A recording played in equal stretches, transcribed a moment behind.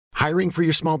Hiring for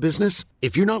your small business?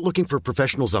 If you're not looking for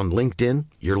professionals on LinkedIn,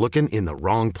 you're looking in the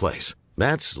wrong place.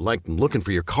 That's like looking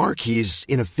for your car keys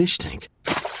in a fish tank.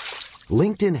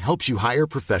 LinkedIn helps you hire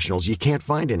professionals you can't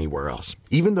find anywhere else,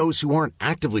 even those who aren't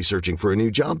actively searching for a new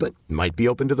job but might be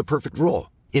open to the perfect role.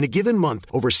 In a given month,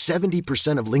 over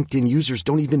 70% of LinkedIn users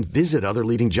don't even visit other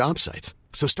leading job sites.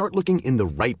 So start looking in the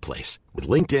right place. With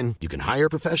LinkedIn, you can hire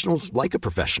professionals like a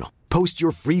professional. Post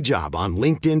your free job on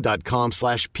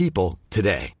linkedin.com/people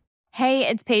today. Hey,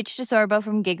 it's Paige DeSorbo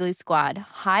from Giggly Squad.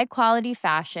 High quality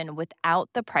fashion without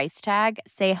the price tag.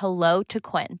 Say hello to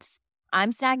Quince.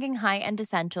 I'm snagging high-end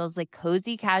essentials like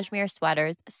cozy cashmere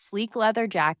sweaters, sleek leather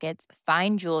jackets,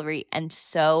 fine jewelry, and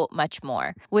so much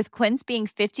more. With Quince being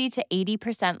 50 to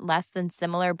 80% less than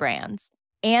similar brands.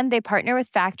 And they partner with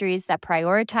factories that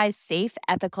prioritize safe,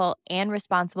 ethical, and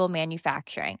responsible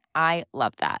manufacturing. I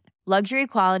love that. Luxury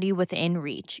quality within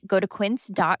reach. Go to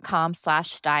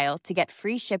quince.com/style to get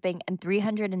free shipping and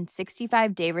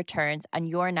 365-day returns on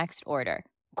your next order.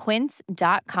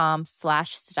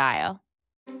 Quince.com/style.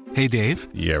 Hey, Dave.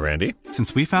 Yeah, Randy.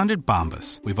 Since we founded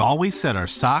Bombas, we've always said our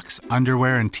socks,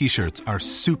 underwear, and T-shirts are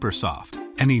super soft.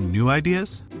 Any new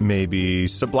ideas? Maybe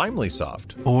sublimely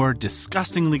soft. Or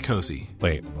disgustingly cozy.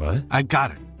 Wait, what? I got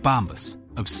it. Bombas.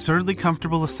 Absurdly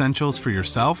comfortable essentials for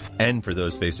yourself and for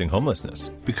those facing homelessness.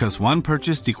 Because one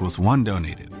purchased equals one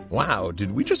donated. Wow,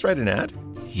 did we just write an ad?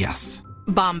 Yes.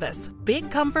 Bombas.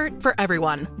 Big comfort for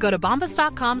everyone. Go to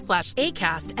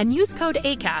bombas.com/ACAST and use code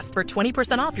ACAST for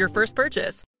 20% off your first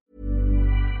purchase.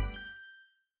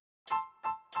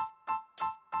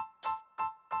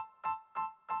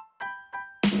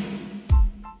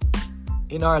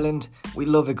 In Ireland, we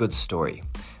love a good story.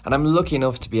 And I'm lucky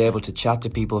enough to be able to chat to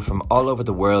people from all over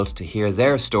the world to hear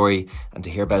their story and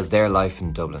to hear about their life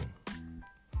in Dublin.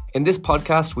 In this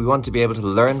podcast, we want to be able to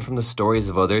learn from the stories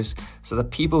of others so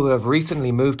that people who have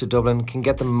recently moved to Dublin can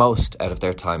get the most out of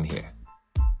their time here.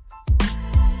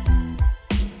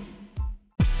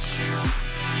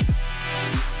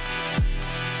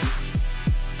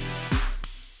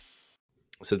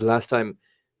 So the last time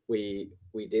we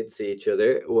did see each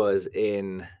other was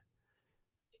in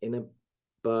a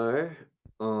bar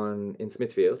in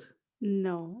Smithfield.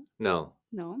 No.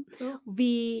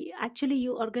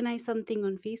 You organized something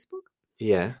on Facebook.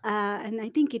 Yeah. And I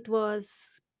think it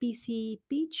was PC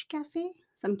Peach Cafe.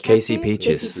 Some cafe. Casey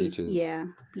Peaches. Yeah,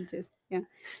 Peaches. Yeah.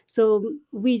 So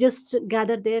we just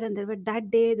gathered there, and there were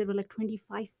like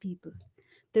 25 people.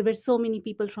 There were so many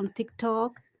people from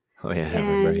TikTok. Oh yeah, I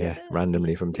remember. Yeah,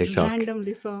 randomly from TikTok.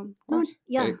 Randomly from. What?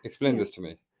 Yeah. Explain this to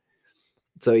me.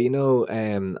 So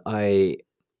I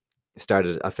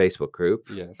started a Facebook group.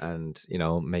 Yes. And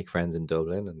make friends in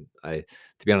Dublin. And to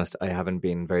be honest, I haven't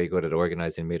been very good at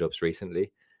organizing meetups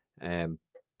recently.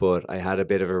 But I had a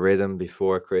bit of a rhythm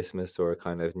before Christmas or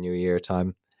kind of New Year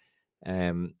time.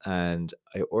 And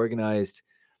I organized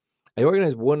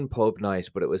one pub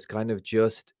night, but it was kind of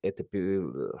just at the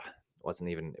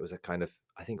it was a kind of,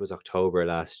 I think it was October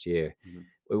last year. Mhm.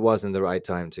 It wasn't the right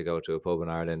time to go to a pub in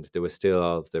Ireland. There was still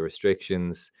all of the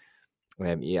restrictions.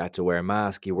 You had to wear a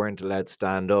mask. You weren't allowed to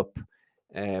stand up.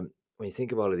 When you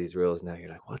think of all of these rules now, you're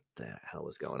like, what the hell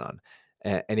was going on?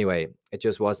 Anyway,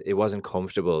 it wasn't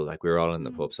comfortable. Like, we were all in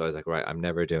the pub. So I was like, right, I'm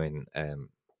never doing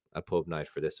a pub night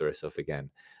for this sort of stuff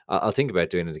again. I'll think about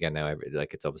doing it again now.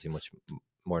 It's obviously much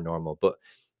more normal, but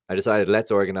I decided, let's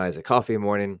organize a coffee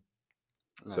morning.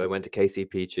 Nice. So I went to KC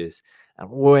Peaches,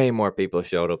 and way more people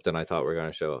showed up than I thought were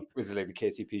going to show up. Was it like the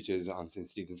KC Peaches on St.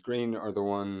 Stephen's Green or the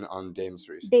one on Dame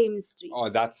Street? Dame Street. Oh,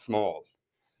 that's small.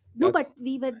 No, but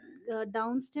we were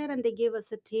downstairs, and they gave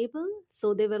us a table.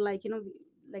 So they were like,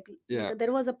 Yeah.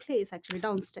 there was a place actually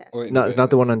downstairs. Oh, No, it's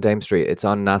not the one on Dame Street. It's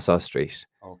on Nassau Street.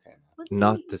 Okay.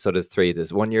 So there's three.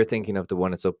 There's one, you're thinking of the one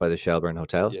that's up by the Shelburne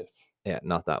Hotel. Yes. Yeah,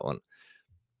 not that one.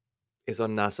 It's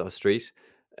on Nassau Street.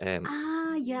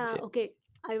 Yeah. Okay.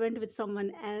 I went with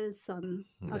someone else on.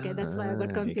 Okay, that's why I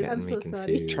got confused. I'm so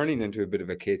sorry. Turning into a bit of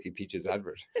a Casey Peaches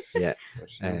advert. Yeah. But,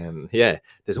 yeah.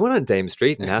 There's one on Dame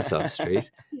Street, Nassau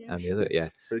Street, Yeah. and the other, yeah.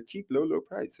 for a cheap, low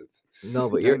price of No,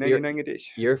 but $9.99 a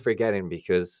dish. you're forgetting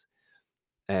because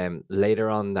later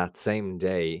on that same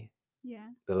day, Yeah.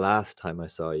 the last time I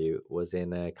saw you was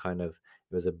in a kind of,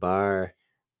 it was a bar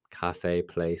cafe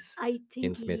place I think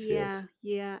in Smithfield.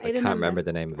 Yeah. I can't remember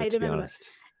the name of I it, to be remember. honest.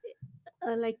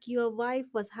 Like your wife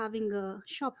was having a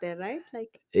shop there, right?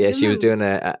 Like Yeah, she was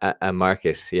remember? doing a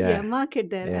market. Yeah. Market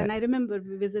there. Yeah. And I remember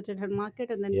we visited her market,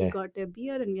 and then Yeah. we got a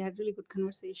beer, and we had really good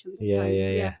conversations.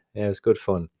 Yeah. It was good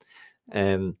fun.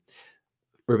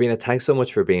 Rubina, thanks so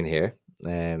much for being here.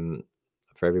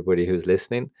 For everybody who's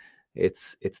listening,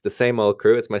 It's the same old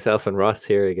crew. It's myself and Ross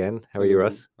here again. How are you, Hello,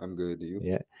 Ross? I'm good. You?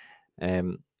 Yeah.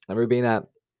 And Rubina,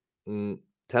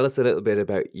 tell us a little bit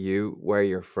about you, where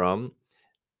you're from,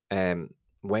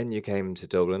 when you came to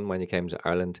Dublin, when you came to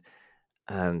Ireland,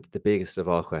 and the biggest of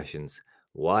all questions,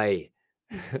 why?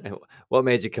 What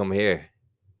made you come here?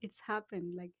 It's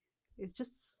happened. Like it's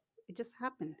just it just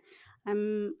happened.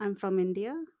 I'm from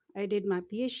India. I did my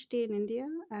PhD in India,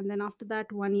 and then after that,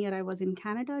 1 year I was in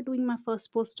Canada doing my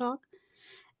first postdoc,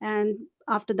 and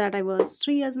after that I was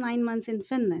 3 years 9 months in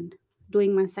Finland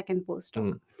doing my second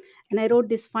postdoc. And I wrote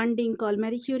this funding called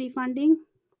Marie Curie funding,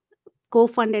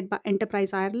 co-funded by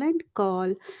Enterprise Ireland,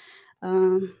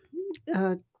 um,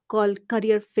 uh, called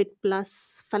Career Fit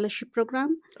Plus Fellowship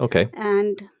Program, Okay.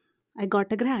 and I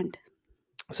got a grant.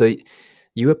 So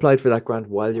you applied for that grant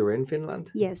while you were in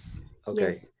Finland? Yes. Okay.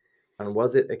 Yes. And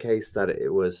was it a case that it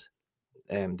was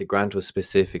the grant was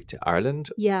specific to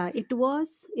Ireland? Yeah, it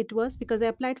was. It was because I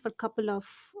applied for a couple of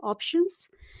options,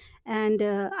 and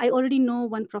I already know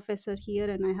one professor here,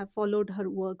 and I have followed her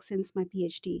work since my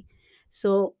PhD.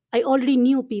 So I already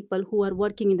knew people who are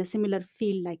working in a similar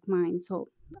field like mine. So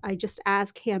I just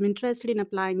asked, "Hey, I'm interested in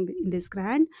applying in this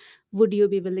grant. Would you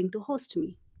be willing to host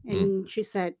me?" And she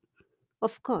said,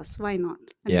 "Of course, why not?"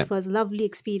 And Yeah. it was a lovely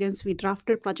experience. We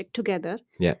drafted project together.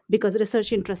 Yeah. Because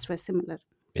research interests were similar.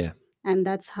 Yeah. And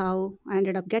that's how I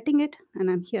ended up getting it, and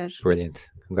I'm here. Brilliant. 3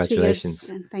 years, Congratulations.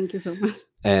 and thank you so much.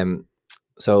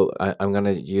 So I'm going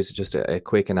to use just a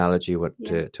quick analogy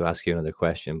Yeah. to ask you another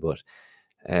question. But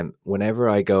whenever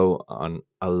I go on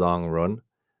a long run,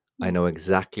 I know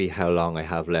exactly how long I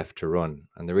have left to run.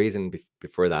 And the reason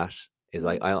before that is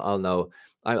like I'll know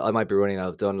I might be running.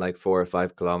 I've done like 4 or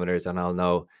 5 kilometers, and I'll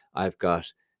know I've got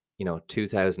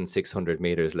 2,600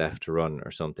 meters left to run or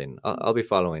something. I'll be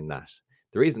following that.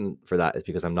 The reason for that is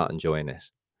because I'm not enjoying it.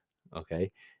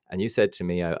 Okay. And you said to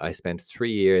me, I spent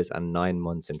 3 years and 9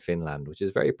 months in Finland, which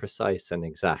is very precise and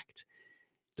exact.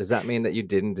 Does that mean that you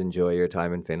didn't enjoy your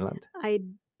time in Finland? I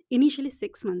initially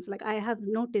 6 months. Like I have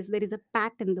noticed there is a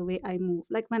pattern the way I move.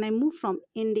 Like when I moved from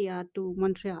India to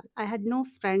Montreal, I had no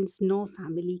friends, no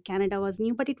family. Canada was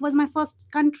new, but it was my first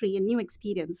country, a new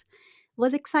experience.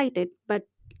 Was excited, but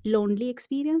lonely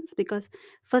experience because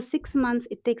for 6 months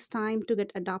it takes time to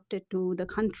get adapted to the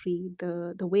country,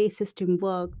 the way system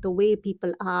work, the way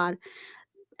people are,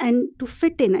 and to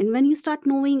fit in. And when you start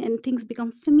knowing and things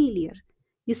become familiar,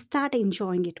 you start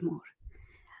enjoying it more.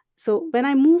 So when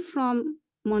I moved from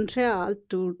Montreal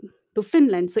to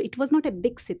Finland, so it was not a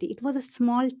big city, it was a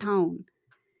small town.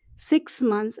 6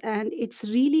 months, and it's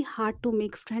really hard to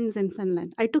make friends in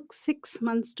Finland. I took 6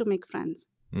 months to make friends.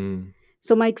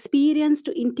 So my experience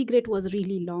to integrate was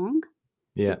really long.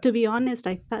 Yeah. To be honest,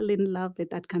 I fell in love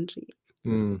with that country.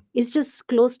 It's just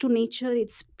close to nature.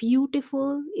 It's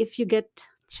beautiful if you get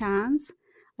chance.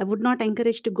 I would not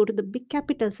encourage to go to the big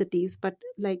capital cities, but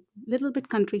like little bit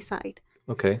countryside.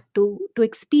 Okay. To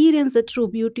experience the true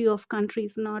beauty of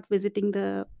countries, not visiting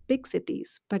the big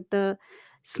cities, but the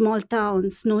small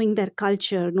towns, knowing their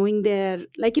culture, knowing their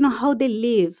how they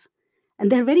live,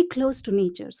 and they're very close to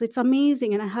nature. So it's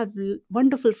amazing, and I have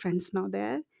wonderful friends now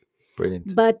there.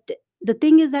 Brilliant. But the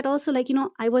thing is that also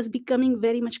I was becoming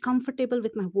very much comfortable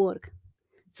with my work.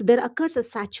 So there occurs a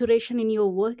saturation in your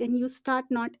work, and you start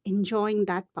not enjoying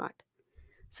that part.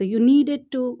 So you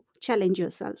needed to challenge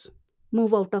yourself,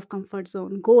 move out of comfort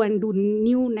zone, go and do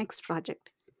new next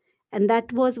project. And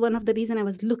that was one of the reason I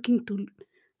was looking to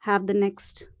have the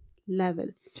next level.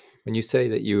 When you say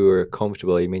that you were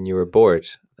comfortable, you mean you were bored?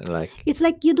 It's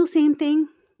like you do same thing,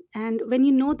 and when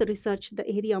you know the research, the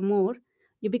area more,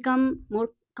 you become more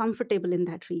comfortable in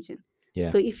that region. Yeah.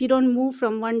 So if you don't move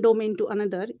from one domain to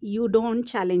another, you don't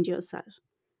challenge yourself.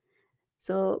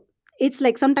 So it's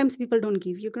like sometimes people don't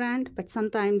give you grant, but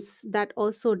sometimes that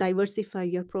also diversify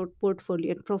your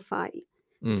portfolio and profile.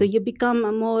 So you become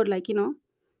a more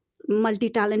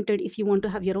multi-talented if you want to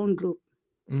have your own group,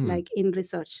 like in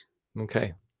research.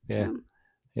 Okay. Yeah.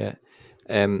 Yeah.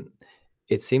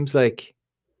 It seems like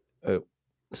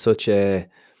such a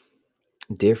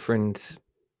different.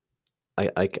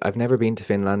 I've never been to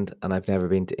Finland and I've never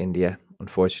been to India.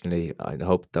 Unfortunately, I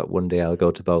hope that one day I'll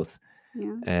go to both.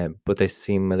 Yeah. But they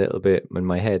seem a little bit in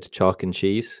my head chalk and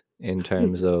cheese in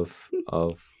terms of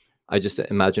I just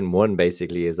imagine one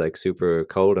basically is like super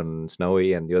cold and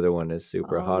snowy and the other one is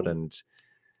super hot. And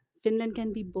Finland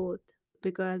can be both,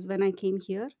 because when I came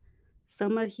here,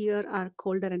 summer here are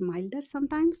colder and milder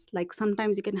sometimes. Like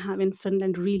sometimes you can have in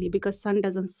Finland really because sun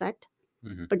doesn't set.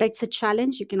 But that's a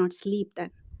challenge. You cannot sleep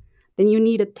then. Then you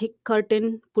need a thick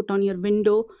curtain put on your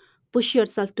window, push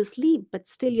yourself to sleep, but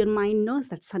still your mind knows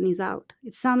that sun is out.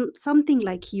 It's something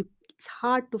like it's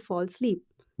hard to fall asleep.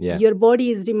 Yeah. Your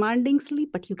body is demanding sleep,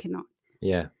 but you cannot.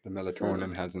 Yeah. The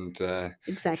melatonin hasn't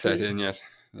Exactly. set in yet.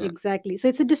 Yeah. Exactly. So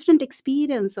it's a different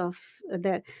experience of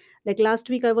that. Like last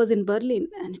week, I was in Berlin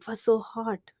and it was so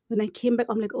hot. When I came back,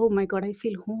 I'm like, oh my God, I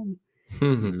feel home.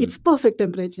 It's perfect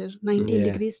temperature, 19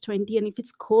 Yeah. degrees, 20. And if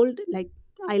it's cold, like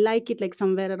I like it like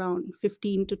somewhere around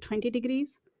 15 to 20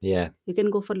 degrees. Yeah. You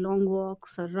can go for long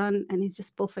walks or run, and it's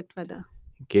just perfect weather.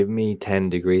 Give me 10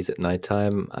 degrees at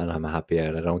nighttime and I'm happy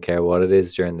out. I don't care what it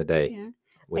is during the day, Yeah.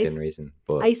 within reason.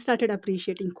 But I started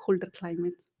appreciating colder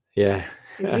climates. yeah.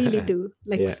 I really do.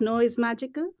 Like Yeah. snow is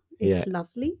magical. It's Yeah.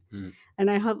 lovely. Mm. And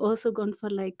I have also gone for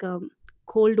like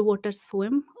cold water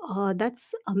swim.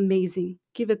 That's amazing.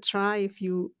 Give a try if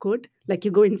you could. Like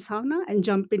you go in sauna and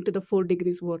jump into the 4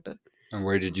 degrees water. And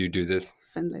where did you do this?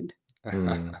 Finland.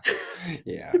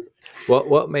 Yeah.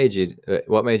 What made you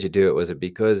do it? Was it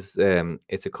because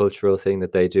it's a cultural thing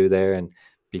that they do there, and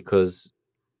because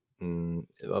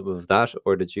of that,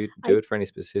 or did you do it for any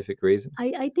specific reason?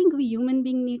 I think we human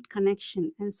being need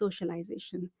connection and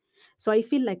socialization. So I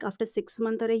feel like after 6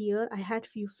 months or a year, I had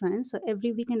few friends. So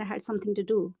every weekend I had something to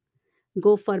do.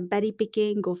 Go for berry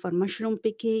picking, go for mushroom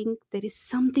picking. There is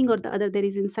something or the other. There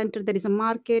is in center, there is a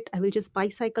market. I will just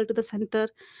bicycle to the center.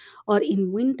 Or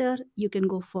in winter, you can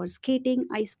go for skating,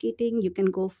 ice skating. You can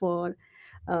go for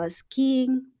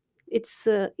skiing. It's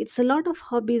a lot of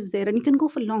hobbies there, and you can go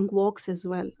for long walks as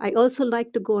well. I also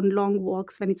like to go on long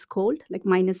walks when it's cold, like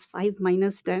 -5,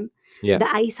 -10. Yeah. The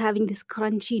ice having this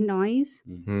crunchy noise,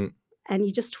 and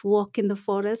you just walk in the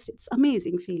forest. It's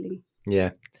amazing feeling.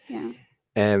 Yeah. Yeah.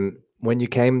 When you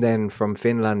came then from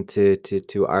Finland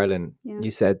to Ireland, Yeah.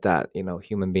 you said that,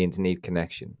 human beings need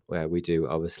connection. Well, we do,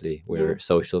 obviously. We're Yeah.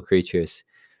 social creatures.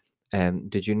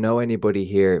 Did you know anybody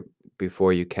here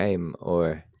before you came,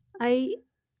 or?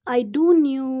 I do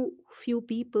knew few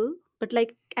people, but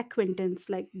like acquaintance,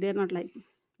 like they're not like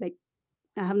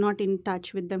I have not in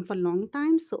touch with them for a long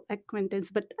time, so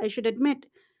acquaintance. But I should admit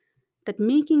that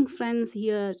making friends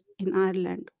here in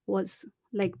Ireland was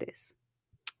like this.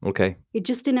 Okay. It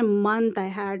just in a month I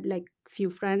had like few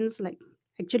friends, like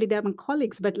actually they're my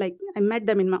colleagues, but like I met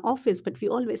them in my office, but we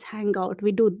always hang out,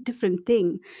 we do different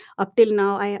thing. Up till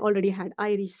now I already had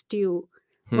Irish stew.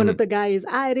 One of the guys is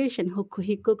Irish and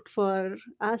he cooked for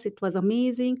us. It was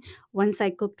amazing. Once I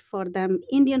cooked for them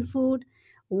Indian food.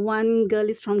 One girl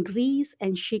is from Greece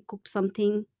and she cooked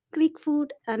something Greek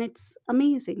food, and it's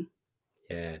amazing.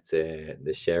 Yeah, it's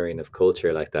the sharing of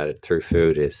culture like that through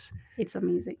food is. It's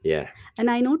amazing. Yeah. And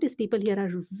I notice people here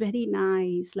are very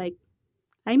nice. Like,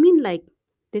 I mean, like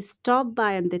they stop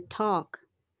by and they talk.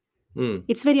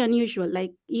 It's very unusual.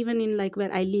 Like even in like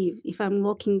where I live, if I'm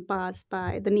walking past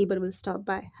by, the neighbor will stop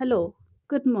by. Hello,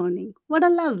 good morning. What a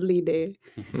lovely day.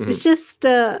 It's just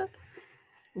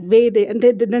way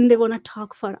then they want to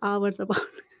talk for hours about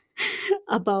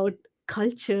about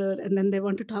culture, and then they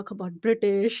want to talk about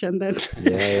British, and then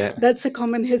Yeah. that's a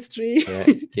common history. Yeah.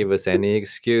 Give us any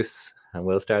excuse and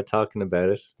we'll start talking about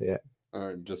it. Yeah.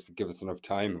 Or just give us enough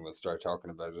time and we'll start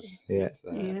talking about it. Yeah. It's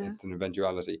an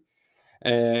eventuality.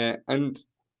 And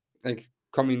like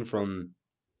coming from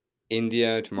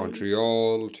India to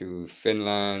Montreal to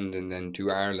Finland and then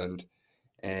to Ireland,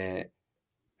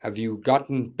 have you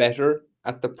gotten better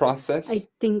at the process? I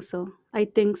think so.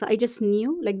 I just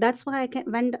knew, like that's why I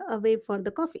went away for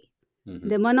the coffee.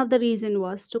 Then one of the reason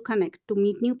was to connect, to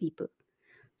meet new people.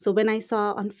 So when I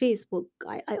saw on Facebook,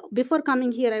 I before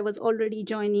coming here, I was already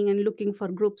joining and looking for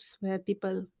groups where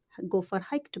people go for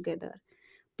hike together.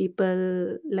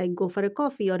 People like go for a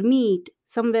coffee or meet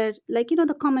somewhere, like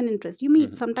the common interest. You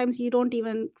meet. Sometimes you don't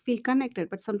even feel connected,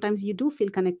 but sometimes you do feel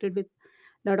connected with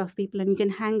a lot of people, and you can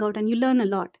hang out and you learn a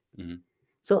lot.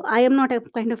 So I am not a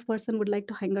kind of person would like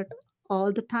to hang out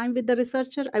all the time with the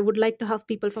researcher. I would like to have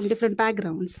people from different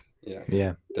backgrounds.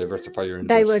 Yeah. Diversify your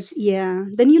interests. Diverse, yeah.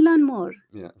 Then you learn more.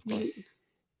 Yeah, of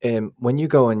course. When you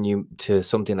go to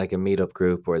something like a meetup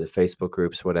group or the Facebook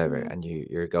groups, whatever, and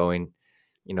you're going,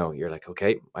 you're like,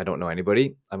 okay, I don't know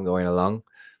anybody, I'm going along.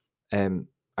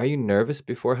 Are you nervous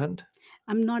beforehand?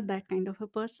 I'm not that kind of a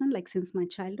person. Like since my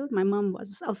childhood, my mom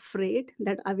was afraid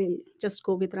that I will just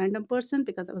go with random person,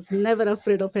 because I was never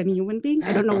afraid of any human being.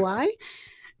 I don't know why.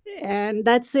 And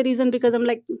that's the reason, because I'm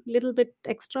like a little bit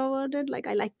extroverted. Like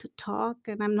I like to talk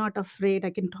and I'm not afraid. I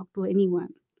can talk to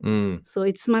anyone. So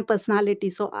it's my personality.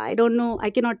 So I don't know.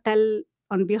 I cannot tell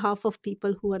on behalf of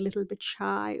people who are a little bit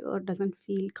shy or doesn't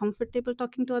feel comfortable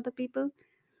talking to other people.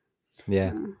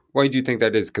 Yeah. Why do you think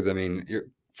that is? Because I mean,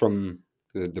 from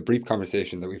the brief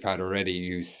conversation that we've had already,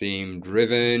 you seem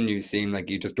driven. You seem like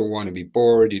you just don't want to be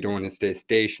bored. You don't want to stay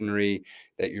stationary.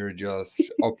 That you're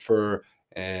just up for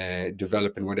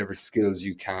developing whatever skills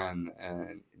you can,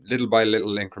 little by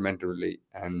little, incrementally,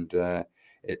 and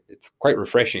it's quite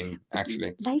refreshing,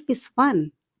 actually. Life is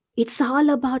fun. It's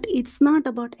not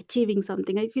about achieving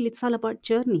something. I feel it's all about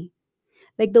journey.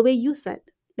 Like the way you said,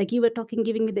 like you were talking,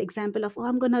 giving me the example of, oh,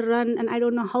 I'm going to run and I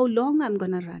don't know how long I'm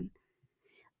going to run.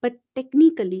 But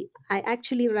technically, I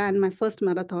actually ran my first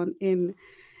marathon in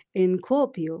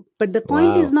Kuopio. But the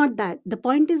point is Wow. not that. The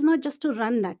point is not just to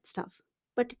run that stuff.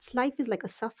 But its life is like a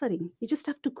suffering. You just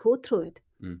have to go through it.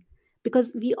 Mm.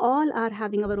 Because we all are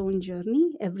having our own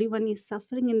journey. Everyone is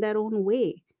suffering in their own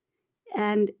way.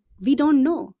 And we don't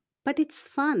know. But it's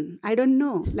fun. I don't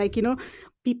know. Like,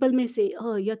 people may say,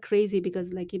 oh, you're crazy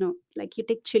because, like, like you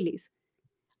take chilies.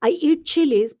 I eat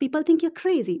chilies. People think you're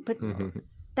crazy. But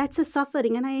that's a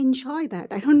suffering and I enjoy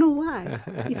that. I don't know why.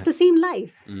 It's the same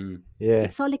life. Mm. Yeah.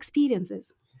 It's all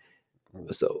experiences.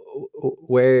 So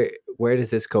where does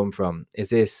this come from?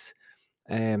 Is this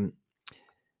some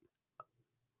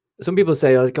people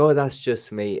say, like, oh, that's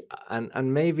just me,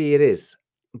 and maybe it is,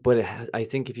 but I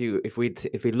think if we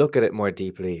look at it more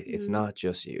deeply, it's not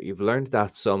just you. You've learned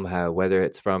that somehow, whether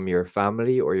it's from your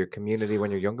family or your community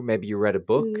when you're younger. Maybe you read a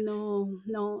book. No,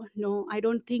 I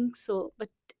don't think so. But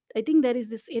I think there is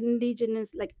this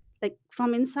indigenous, like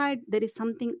from inside, there is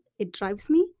something, it drives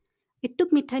me. It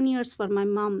took me 10 years for my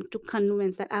mom to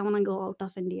convince that I want to go out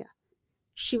of India.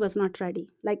 She was not ready.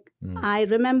 Like, I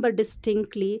remember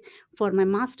distinctly for my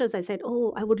master's, I said,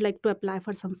 oh, I would like to apply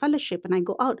for some fellowship and I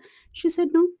go out. She said,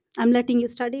 no, I'm letting you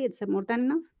study. It's more than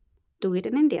enough. Do it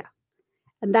in India.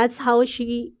 And that's how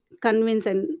she convinced.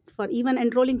 And for even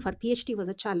enrolling for PhD was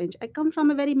a challenge. I come from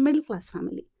a very middle class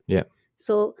family. Yeah.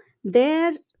 So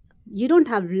there, you don't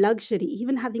have luxury.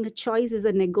 Even having a choice is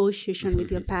a negotiation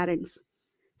with your parents.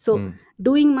 So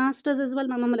doing masters as well,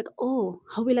 my mom like, oh,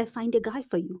 how will I find a guy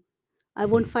for you? I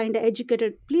won't find an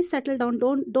educated. Please settle down.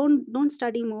 Don't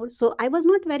study more. So I was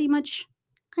not very much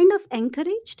kind of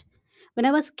encouraged. When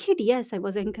I was kid, yes, I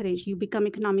was encouraged. You become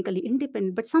economically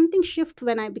independent. But something shift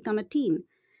when I become a teen.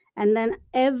 And then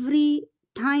every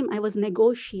time I was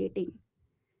negotiating.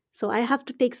 So I have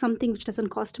to take something which doesn't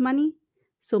cost money.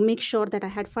 So make sure that I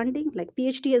had funding. Like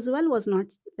PhD as well was not,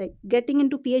 like, getting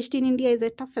into PhD in India is the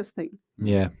toughest thing.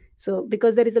 Yeah. So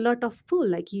because there is a lot of pull,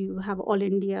 like you have all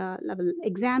India level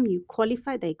exam, you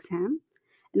qualify the exam.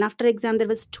 And after exam, there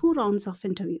was 2 rounds of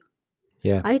interview.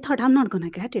 Yeah. I thought I'm not going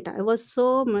to get it. I was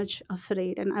so much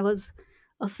afraid. And I was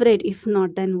afraid, if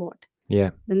not, then what? Yeah.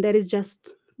 Then there is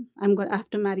just, I'm going to have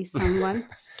to marry someone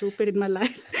stupid in my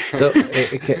life. So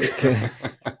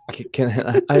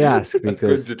can I ask, That's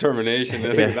because good determination.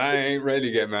 I think I ain't ready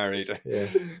to get married. Yeah.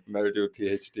 Better do a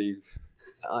PhD.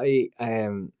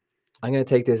 I'm going to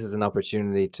take this as an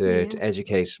opportunity to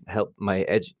educate, help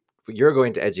you're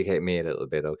going to educate me a little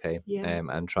bit, okay? Yeah.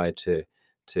 And try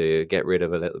to get rid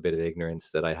of a little bit of ignorance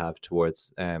that I have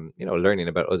towards learning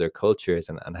about other cultures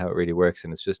and how it really works.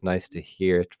 And it's just nice to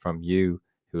hear it from you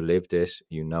who lived it,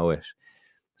 you know it.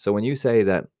 So when you say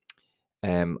that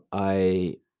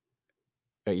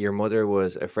your mother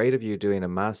was afraid of you doing a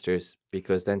master's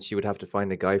because then she would have to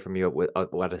find a guy from you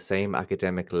at the same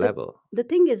academic level. The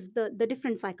thing is the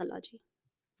different psychology.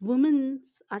 Women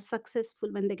are successful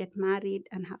when they get married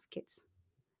and have kids.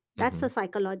 That's a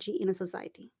psychology in a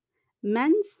society.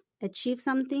 Men's achieve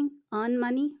something, earn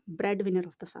money, breadwinner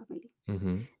of the family.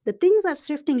 The things are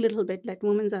shifting a little bit, like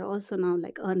women are also now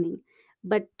like earning,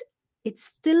 but it's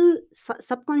still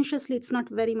subconsciously, it's not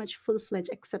very much full-fledged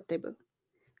acceptable.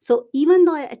 So even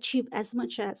though I achieve as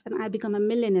much as, and I become a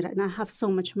millionaire and I have so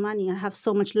much money, I have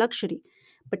so much luxury,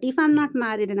 but if I'm not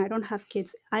married and I don't have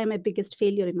kids, I am a biggest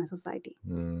failure in my society.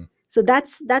 So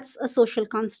that's a social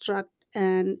construct,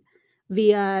 and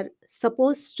we are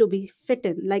supposed to be fit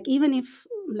in. Like, even if,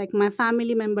 like, my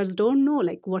family members don't know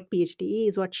like what PhD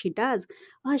is, what she does.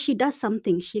 Oh, she does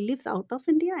something. She lives out of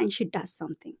India and she does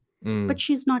something, but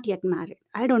she's not yet married.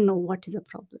 I don't know what is the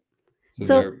problem.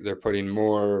 So they're putting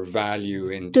more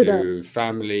value into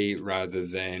family rather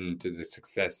than to the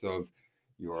success of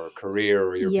your career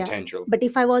or your potential. But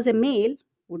if I was a male,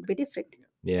 would be different.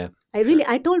 Yeah.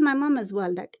 I told my mom as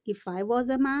well that if I was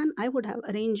a man, I would have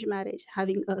arranged marriage,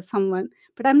 having someone,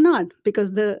 but I'm not,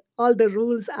 because all the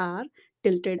rules are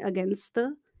tilted against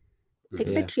the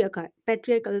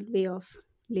patriarchal way of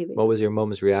living. What was your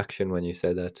mom's reaction when you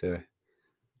said that to her?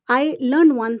 I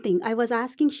learned one thing. I was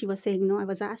asking, she was saying no. I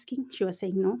was asking, she was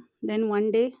saying no. Then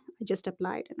one day I just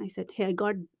applied and I said, hey, I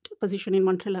got a position in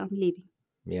Montreal, I'm leaving.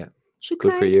 Yeah. She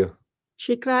Good cried. for you.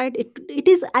 She cried. It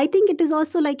is, I think it is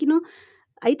also like,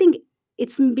 I think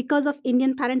it's because of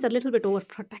Indian parents are a little bit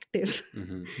overprotective.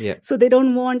 Mm-hmm. Yeah, So they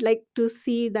don't want like to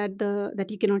see that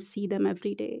you cannot see them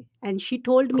every day. And she of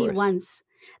told me course. once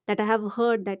that I have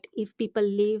heard that if people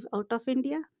leave out of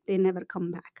India, they never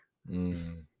come back.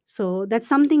 Mm. So that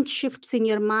something shifts in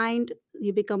your mind.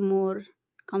 You become more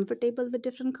comfortable with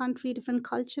different country, different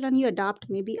culture, and you adapt.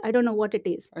 Maybe I don't know what it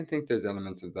is. I think there's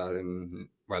elements of that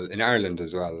in Ireland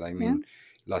as well. I Yeah. mean,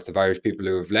 lots of Irish people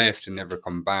who have left and never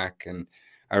come back. And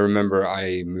I remember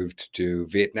I moved to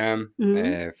Vietnam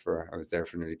I was there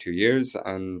for nearly 2 years.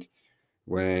 And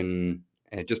when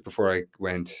just before I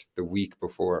went, the week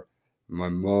before, my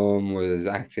mum was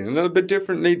acting a little bit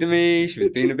differently to me. She was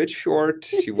being a bit short.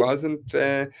 She wasn't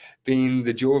being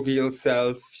the jovial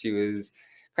self. She was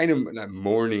kind of like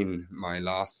mourning my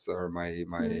loss or my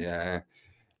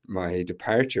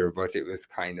departure, but it was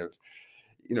kind of,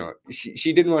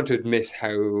 she didn't want to admit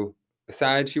how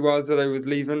sad she was that I was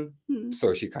leaving.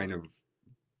 So she kind of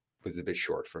was a bit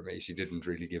short for me. She didn't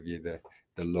really give you the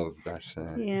love that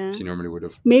Yeah. she normally would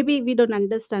have. Maybe we don't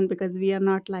understand because we are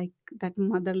not like that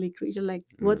motherly creature. Like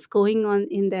what's going on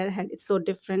in their head, it's so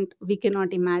different. We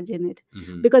cannot imagine it.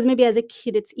 Mhm. Because maybe as a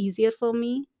kid, it's easier for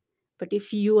me. But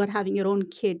if you are having your own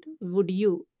kid, would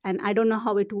you? And I don't know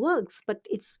how it works, but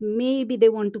it's maybe they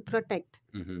want to protect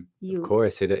Mhm. you. Of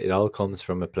course, it all comes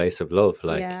from a place of love.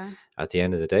 Like Yeah. at the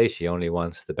end of the day, she only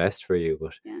wants the best for you.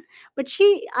 But Yeah. But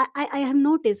I have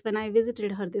noticed when I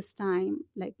visited her this time,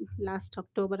 like last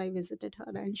October, I visited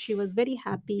her and she was very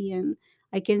happy, and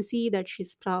I can see that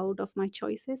she's proud of my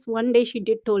choices. One day she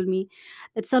did told me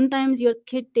that sometimes your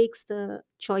kid takes the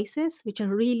choices which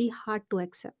are really hard to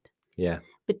accept, yeah,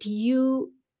 but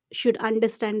you should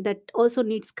understand that also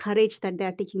needs courage that they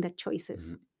are taking that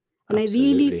choices. Mhm. And I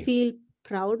really absolutely. feel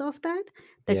proud of that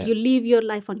Yeah. you live your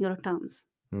life on your terms.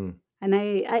 Mm. And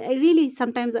I really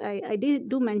sometimes I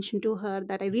do mention to her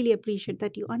that I really appreciate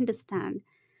that you understand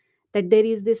that there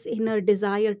is this inner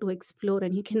desire to explore,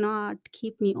 and you cannot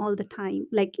keep me all the time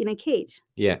like in a cage.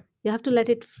 Yeah. You have to let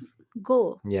it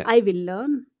go. Yeah. I will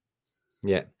learn,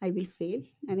 Yeah. I will fail,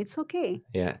 and it's okay.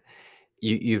 Yeah.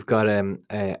 You've got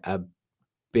a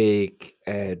big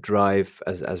drive,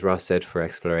 as Ross said, for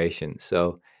exploration.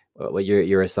 So, well,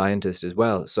 you're a scientist as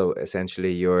well. So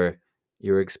essentially,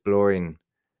 you're exploring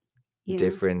Yeah.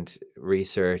 different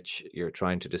research. You're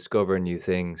trying to discover new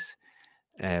things.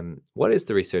 What is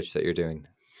the research that you're doing?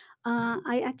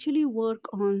 I actually work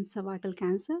on cervical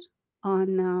cancer,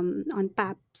 on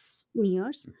pap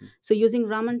smears. So using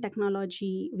Raman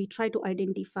technology, we try to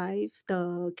identify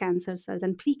the cancer cells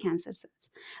and pre-cancer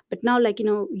cells. But now, like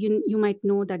you might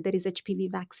know that there is HPV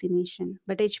vaccination,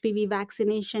 but HPV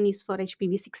vaccination is for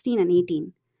HPV 16 and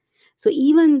 18. So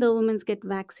even though women get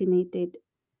vaccinated,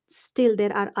 still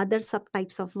there are other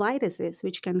subtypes of viruses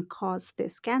which can cause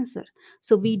this cancer.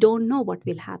 So we don't know what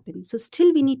will happen. So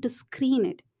still we need to screen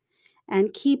it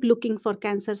and keep looking for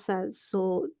cancer cells.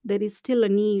 So there is still a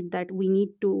need that we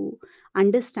need to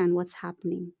understand what's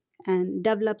happening and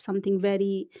develop something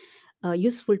very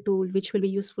useful tool which will be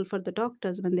useful for the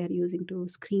doctors when they're using to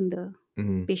screen the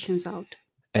patients out.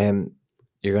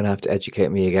 You're going to have to educate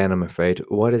me again, I'm afraid.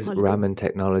 What is All good. Raman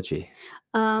technology?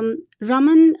 Raman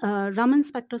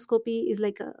spectroscopy is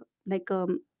like a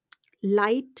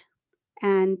light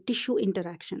and tissue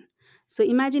interaction. So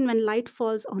imagine when light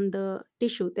falls on the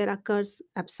tissue, there occurs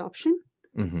absorption,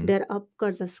 there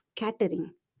occurs a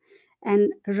scattering.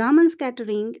 And Raman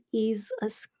scattering is a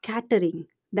scattering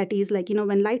that is like,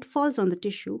 when light falls on the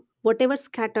tissue, whatever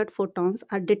scattered photons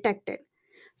are detected.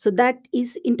 So that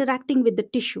is interacting with the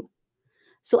tissue.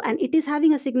 So, and it is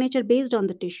having a signature based on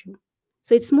the tissue.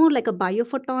 So it's more like a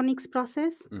biophotonics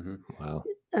process. Wow.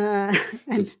 Uh, So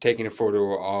and it's taking a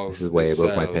photo of This is way the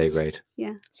above my pay cells. grade.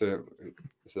 yeah. So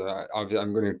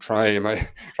I'm going to try my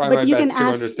But you best can to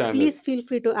ask, understand please this. feel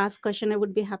free to ask question. I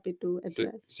would be happy to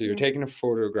address. So you're Yeah. taking a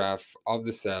photograph of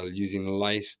the cell using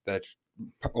light that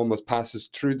almost passes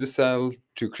through the cell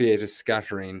to create a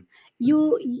scattering.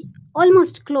 You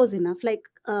almost close enough, like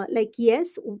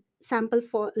yes, sample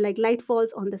for like light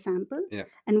falls on the sample, Yeah.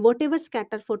 and whatever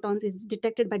scattered photons is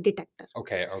detected by detector.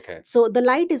 Okay. So the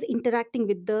light is interacting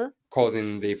with the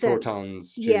Causing the cell.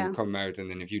 protons to Yeah. come out, and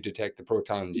then if you detect the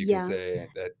protons, you Yeah. can say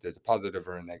that there's a positive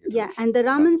or a negative. Yeah, and the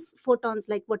sample. Raman's photons,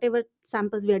 like whatever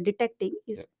samples we are detecting,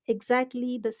 is Yeah.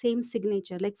 exactly the same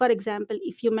signature. Like for example,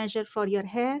 if you measure for your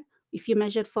hair, if you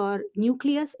measure for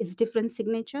nucleus, it's different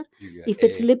signature. You get If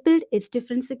it's A. lipid, it's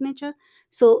different signature.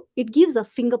 So it gives a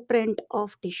fingerprint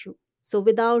of tissue. So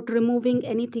without removing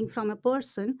anything from a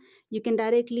person, you can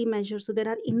directly measure. So there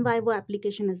are in vivo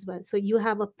application as well. So you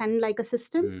have a pen like a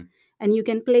system, and you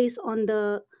can place on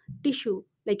the tissue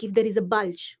Like if there is a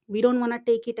bulge, we don't want to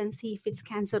take it and see if it's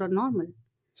cancer or normal.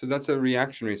 So that's a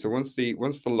reactionary. So once the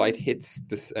light hits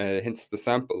the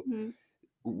sample,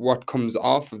 what comes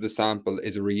off of the sample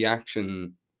is a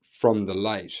reaction from the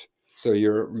light. So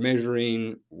you're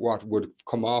measuring what would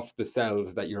come off the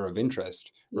cells that you're of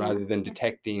interest rather than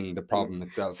detecting the problem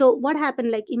itself. So what happened,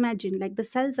 like imagine like the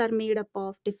cells are made up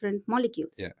of different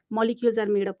molecules. Yeah. Molecules are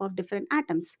made up of different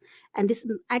atoms, and these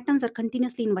atoms are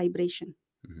continuously in vibration.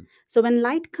 Mhm. So when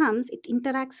light comes, it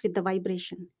interacts with the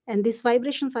vibration, and these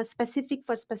vibrations are specific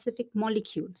for specific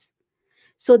molecules.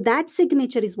 So that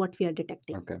signature is what we are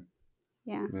detecting. Okay.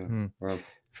 Yeah. Well,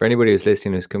 For anybody who's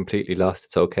listening who's completely lost,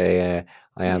 it's okay.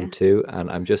 I am too. And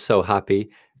I'm just so happy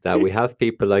that we have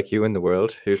people like you in the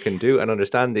world who can do and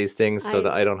understand these things so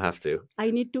that I don't have to.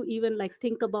 I need to even like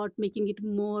think about making it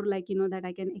more like, that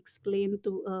I can explain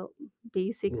to a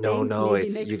basic thing. No, Maybe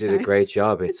it's next you did time. a great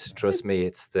job. It's trust me,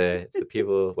 it's the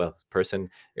people, person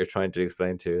you're trying to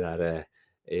explain to that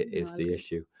is the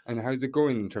issue. And how's it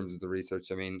going in terms of the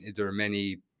research? I mean, is there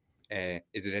many?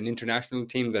 Is it an international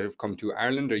team that have come to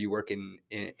Ireland? Are you working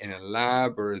in a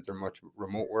lab, or is there much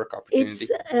remote work opportunity?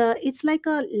 It's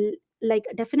like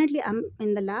definitely I'm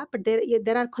in the lab, but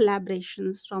there are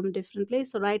collaborations from different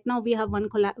places. So right now we have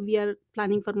we are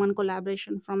planning for one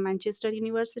collaboration from Manchester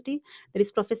University. There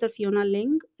is Professor Fiona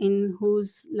Ling, in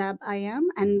whose lab I am,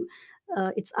 and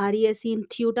it's RESE in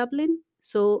TU Dublin.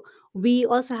 So we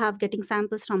also have getting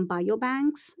samples from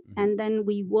biobanks, and then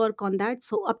we work on that.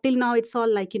 So up till now it's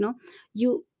all like,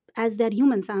 you, as they're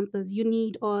human samples, you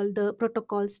need all the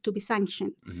protocols to be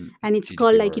sanctioned, and it's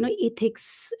called like,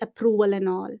 ethics approval and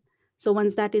all. So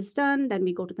once that is done, then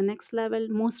we go to the next level.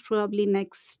 Most probably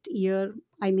next year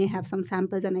I may have some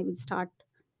samples and I will start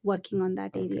working on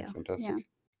that area. Fantastic. Yeah.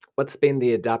 What's been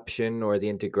the adaptation or the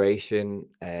integration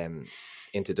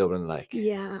into Dublin like?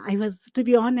 Yeah, I was, to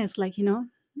be honest, like,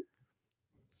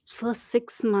 first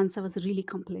 6 months I was really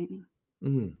complaining.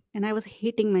 And I was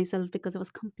hating myself because I was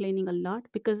complaining a lot,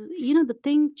 because the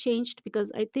thing changed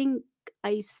because I think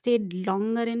I stayed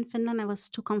longer in Finland. I was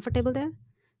too comfortable there.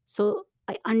 So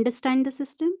I understand the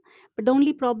system, but the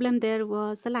only problem there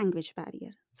was the language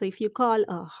barrier. So if you call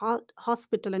a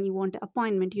hospital and you want an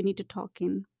appointment, you need to talk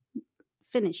in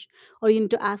Finnish, or you need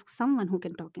to ask someone who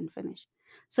can talk in Finnish.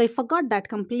 So I forgot that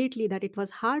completely, that it was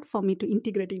hard for me to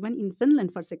integrate even in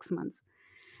Finland for 6 months.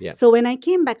 Yeah. So when I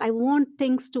came back, I want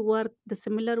things to work the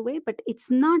similar way, but it's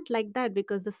not like that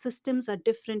because the systems are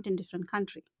different in different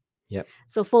countries. Yeah.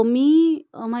 So for me,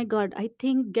 oh my God, I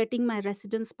think getting my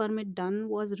residence permit done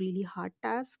was really hard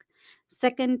task.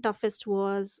 Second toughest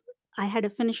was I had a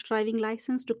Finnish driving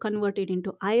license to convert it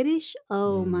into Irish.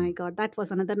 Oh my God, that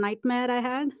was another nightmare I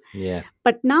had. Yeah.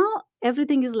 But now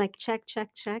everything is like check, check,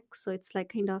 check. So it's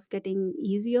like kind of getting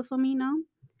easier for me now.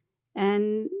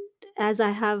 And as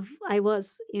I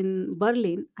was in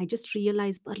Berlin, I just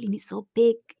realized Berlin is so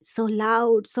big, so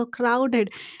loud, so crowded.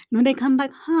 And when I come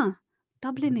back,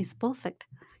 Dublin is perfect.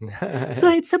 So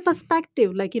it's a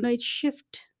perspective, like, it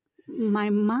shift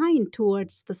my mind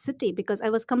towards the city, because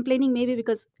I was complaining maybe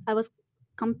because I was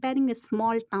comparing a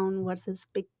small town versus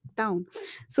big town.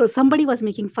 So somebody was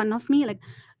making fun of me like,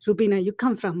 Rubina, you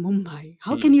come from Mumbai.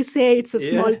 How can you say it's a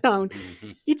small town?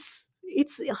 It's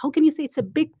how can you say it's a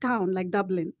big town like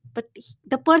Dublin? But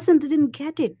the person didn't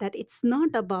get it, that it's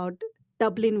not about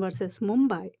Dublin versus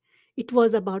Mumbai. It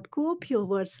was about Kuopio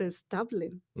versus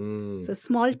Dublin. So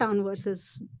small town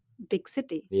versus big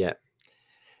city. Yeah.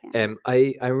 I'm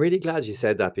really glad you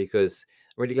said that, because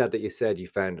I'm really glad that you said you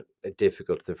found it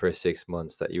difficult the first 6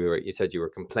 months, that you said you were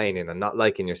complaining and not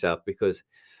liking yourself because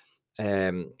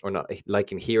or not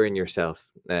liking hearing yourself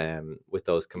with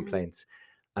those complaints.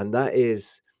 And that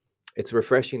is, it's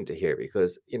refreshing to hear,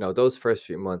 because those first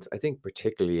few months, I think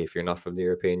particularly if you're not from the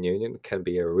European Union, can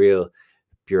be a real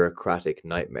bureaucratic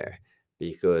nightmare,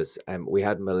 because we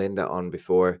had Melinda on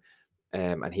before,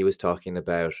 and he was talking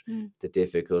about the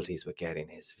difficulties with getting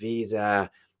his visa,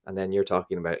 and then you're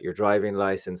talking about your driving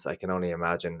license. I can only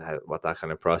imagine what that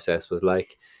kind of process was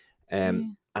like,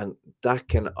 and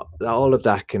all of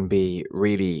that can be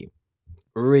really,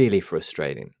 really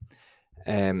frustrating.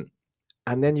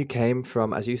 And then you came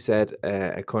from, as you said,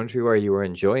 a country where you were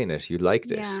enjoying it, you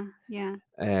liked it. Yeah.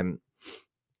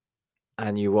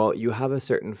 And you have a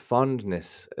certain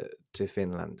fondness to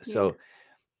Finland. Yeah. So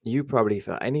you probably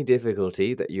felt any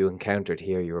difficulty that you encountered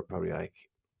here, you were probably like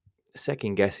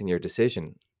second guessing your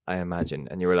decision, I imagine.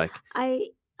 And you were like,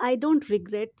 I don't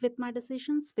regret with my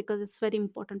decisions, because it's very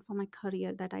important for my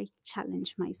career that I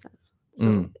challenge myself.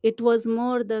 So it was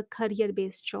more the career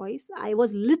based choice. I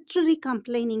was literally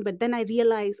complaining, but then I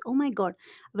realized, oh my God,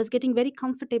 I was getting very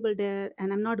comfortable there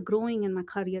and I'm not growing in my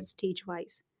career stage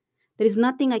wise. There is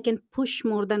nothing I can push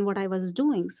more than what I was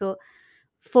doing. So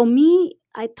for me,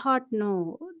 I thought,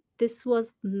 no, this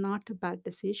was not a bad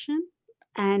decision.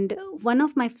 And one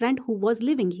of my friend who was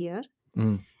living here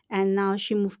and now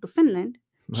she moved to Finland,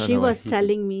 Oh, she no way. was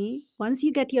telling me, once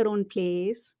you get your own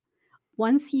place,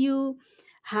 once you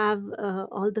have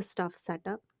all the stuff set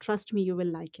up, trust me, you will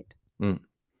like it.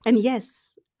 And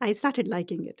yes, I started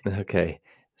liking it. Okay.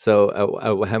 So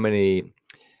how many?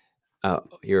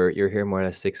 You're here more or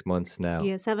less 6 months now.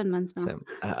 Yeah, 7 months now. So,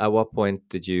 at what point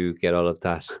did you get all of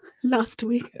that? Last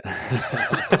week.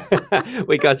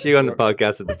 We got you on the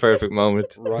podcast at the perfect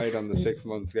moment. Right on the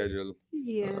 6-month schedule.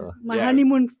 Yeah, my Yeah.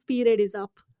 honeymoon period is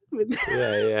up. With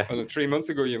Yeah. Well, 3 months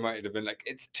ago, you might have been like,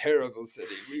 it's terrible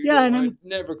city. Yeah, and I'd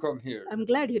never come here. I'm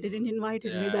glad you didn't invite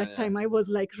me Yeah, that yeah. time. I was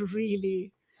like,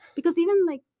 really? Because even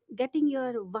like getting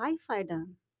your Wi-Fi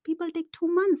done, people take 2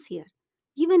 months here.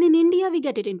 Even in India, we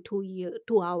get it in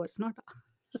 2 hours, not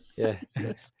Yeah.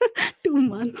 years. 2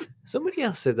 months. Somebody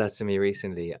else said that to me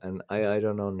recently, and I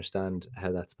don't understand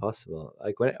how that's possible.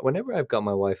 Like whenever I've got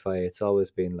my Wi-Fi, it's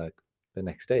always been like the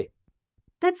next day.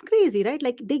 That's crazy, right?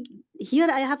 Like here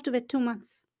I have to wait 2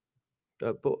 months.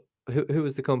 But who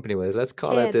was the company with? Let's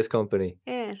call out this company.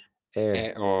 Air.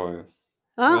 Well,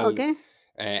 Okay.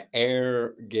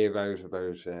 Air gave out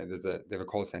about they have a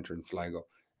call center in Sligo,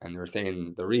 and they were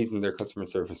saying the reason their customer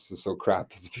service is so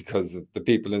crap is because of the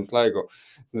people in Sligo.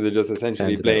 So they just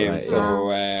essentially Sounds about blame. right, So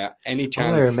any I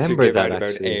chance to remember give that, out about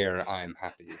actually. Air, I'm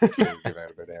happy to give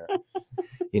out about Air.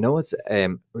 You know what's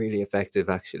really effective,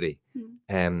 actually?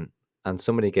 And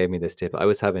somebody gave me this tip. I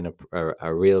was having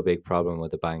a real big problem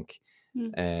with the bank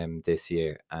this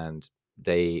year, and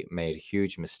they made a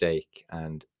huge mistake,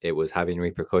 and it was having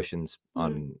repercussions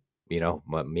on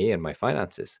me and my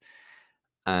finances.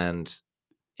 And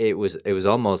it was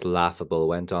almost laughable.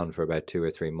 Went on for about 2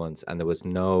 or 3 months, and there was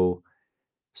no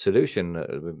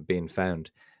solution being found.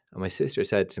 And my sister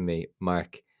said to me,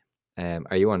 Mark,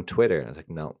 are you on Twitter? And I was like,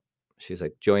 no. She's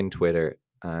like, join Twitter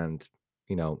and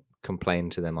complain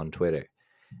to them on Twitter.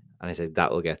 And I said, that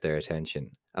will get their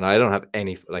attention. And I don't have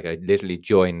any, like, I literally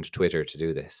joined Twitter to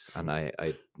do this, and I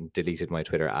deleted my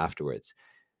Twitter afterwards.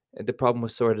 The problem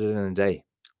was sorted in a day.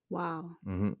 Wow.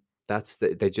 That's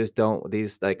they just don't,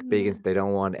 these like big, they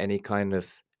don't want any kind of,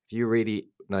 if you really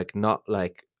like, not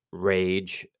like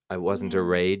rage. I wasn't a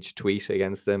rage tweet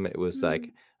against them. It was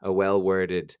like a well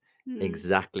worded,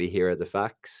 exactly, here are the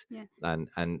facts.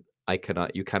 And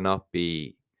you cannot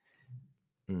be.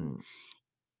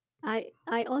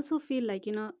 I also feel like,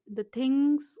 the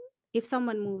things, if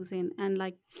someone moves in and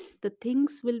like the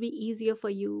things will be easier for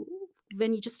you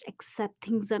when you just accept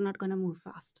things are not going to move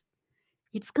fast.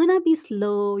 It's going to be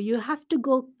slow. You have to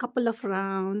go a couple of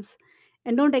rounds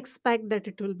and don't expect that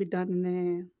it will be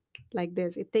done like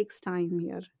this. It takes time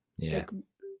here. Yeah. Like,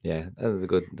 yeah. That's a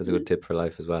good tip for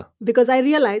life as well. Because I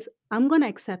realize I'm going to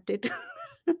accept it.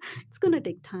 It's going to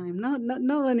take time.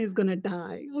 No one is going to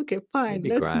die. Okay, fine.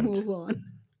 Let's move on.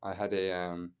 I had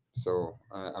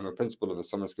I'm a principal of a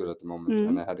summer school at the moment,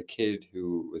 and I had a kid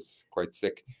who was quite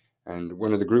sick, and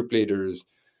one of the group leaders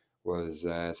was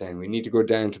saying, we need to go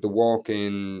down to the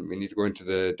walk-in, we need to go into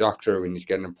the doctor, we need to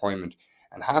get an appointment.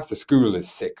 And half the school is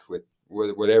sick with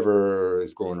whatever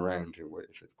is going around.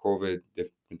 If it's COVID, they've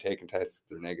been taking tests,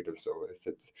 they're negative. So if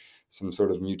it's some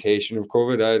sort of mutation of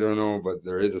COVID, I don't know, but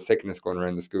there is a sickness going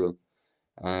around the school.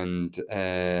 And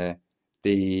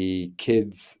the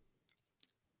kids,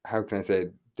 how can I say,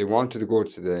 they wanted to go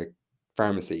to the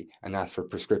pharmacy and ask for a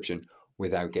prescription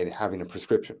without having a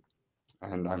prescription.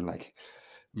 And I'm like,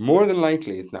 more than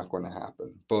likely it's not going to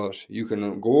happen, but you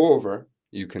can go over,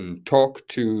 you can talk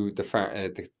to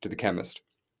the chemist,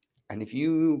 and if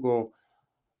you go,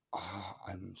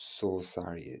 I'm so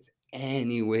sorry, is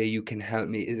any way you can help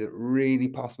me? Is it really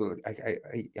possible?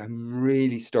 I'm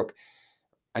really stuck.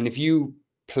 And if you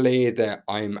play the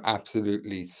I'm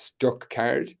absolutely stuck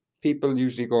card, people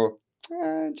usually go,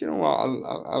 do you know what,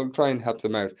 I'll try and help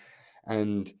them out.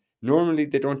 And normally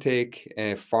they don't take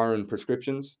foreign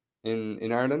prescriptions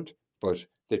in Ireland, but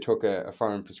they took a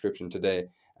foreign prescription today,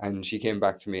 and she came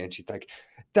back to me and she's like,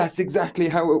 that's exactly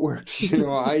how it works.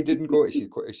 I didn't go.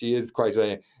 She is quite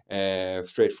a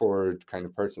straightforward kind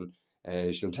of person.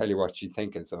 She'll tell you what she's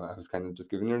thinking. So I was kind of just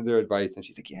giving her the advice, and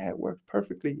she's like, yeah, it worked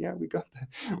perfectly. Yeah, we got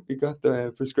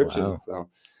the prescription. Wow. So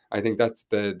I think that's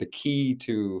the key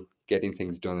to getting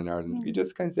things done in Ireland. You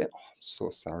just kind of say, oh, I'm so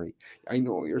sorry. I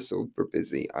know you're super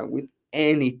busy. I will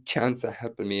any chance of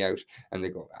helping me out. And they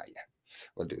go, yeah,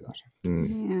 we'll do that.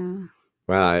 Yeah.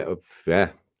 Well,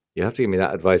 yeah, you have to give me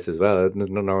that advice as well. It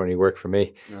doesn't normally work for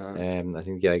me. Uh, I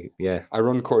think, yeah. I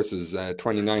run courses,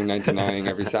 $29.99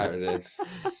 every Saturday.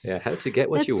 Yeah, how to get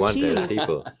what you That's want out of cheap.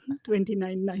 people.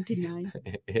 $29.99.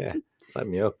 Yeah,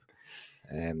 sign me up.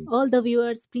 All the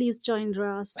viewers, please join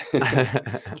Ross.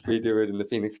 We do it in the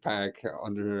Phoenix Park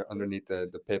underneath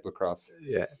the Papal Cross.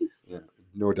 Yeah. Yeah,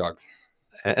 no dogs.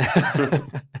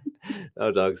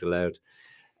 No dogs allowed.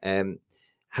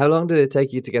 How long did it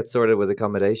take you to get sorted with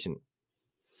accommodation?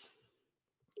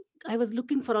 I was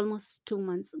looking for almost 2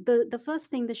 months. The first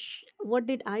thing, what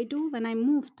did I do when I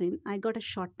moved in? I got a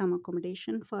short term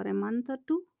accommodation for a month or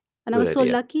two, and I Good was so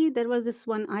idea. lucky. There was this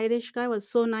one Irish guy, was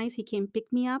so nice. He came pick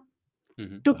me up,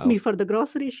 Mm-hmm. took me Wow. for the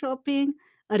grocery shopping,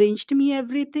 arranged me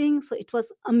everything. So it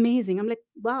was amazing. I'm like,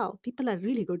 wow, people are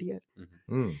really good here.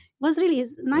 Mm, Was really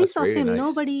is nice that's of really him. nice.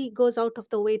 Nobody goes out of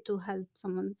the way to help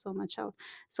someone so much out.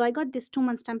 So I got this 2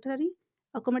 months temporary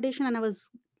accommodation, and I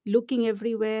was looking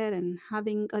everywhere and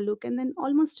having a look. And then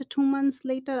almost 2 months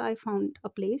later, I found a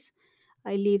place.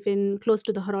 I live in close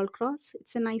to the Herald Cross.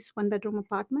 It's a nice 1 bedroom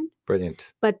apartment.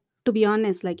 Brilliant. But to be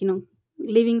honest,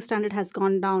 living standard has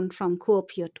gone down from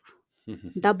Co-op here to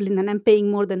Dublin, and I'm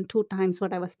paying more than 2 times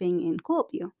what I was paying in Co-op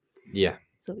here. Yeah.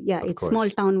 So yeah, Of it's small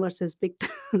course. town versus big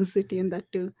city, and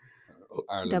that too.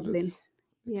 Ireland Dublin. is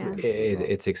Yeah. expensive as well.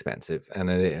 It's expensive, and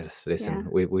it is. Listen,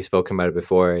 Yeah. we've spoken about it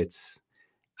before.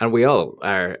 And we all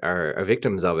are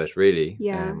victims of it, really.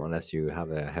 Yeah. Unless you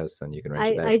have a house, then you can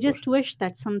rent it out. I just wish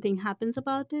that something happens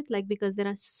about it, because there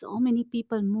are so many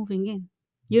people moving in.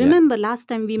 You Yeah. remember last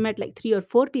time we met 3 or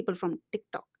 4 people from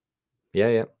TikTok.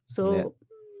 Yeah. So,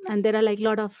 and there are a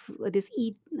lot of this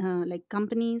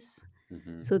companies.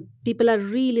 So people are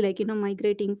really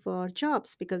migrating for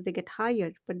jobs because they get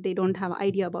hired, but they don't have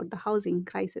idea about the housing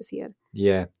crisis here,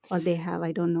 Yeah. or they have,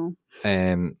 I don't know.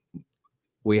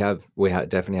 We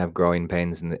definitely have growing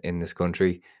pains in this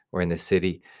country or in this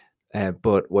city.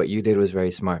 But what you did was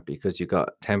very smart, because you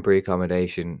got temporary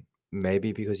accommodation.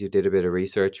 Maybe because you did a bit of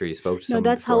research or you spoke to No, someone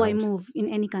that's how I beforehand. move in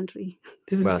any country.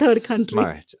 This is Well, third it's country.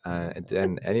 smart.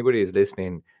 And anybody who's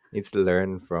listening needs to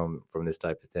learn from this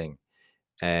type of thing.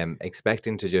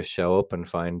 Expecting to just show up and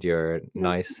find your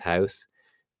No. nice house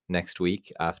next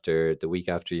week after the week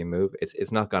after you move,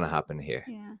 it's not going to happen here.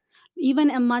 Yeah.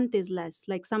 Even a month is less.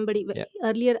 Somebody Yeah.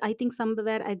 earlier, I think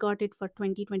somewhere I got it for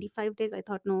 20-25 days. I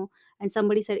thought no. And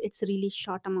somebody said it's a really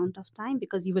short amount of time,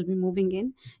 because you will be moving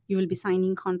in, you will be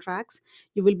signing contracts,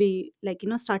 you will be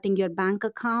starting your bank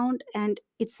account, and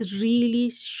it's really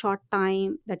short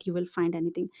time that you will find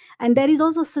anything. And there is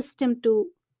also a system to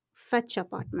fetch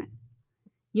apartment.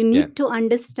 You need to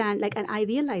understand, and I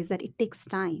realize that it takes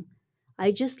time.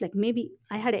 I just maybe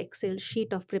I had an Excel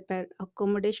sheet of prepared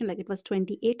accommodation, it was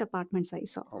 28 apartments I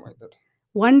saw. Oh my God.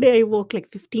 One day I walked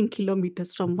 15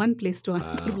 kilometers from one place to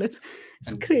another Wow. place.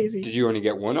 It's And crazy. Did you only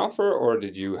get one offer, or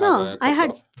did you have No, a I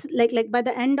had couple by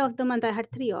the end of the month I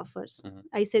had 3 offers. Mhm.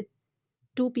 I said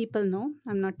 2 people no,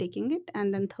 I'm not taking it,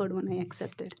 and then third one I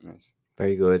accepted. Nice.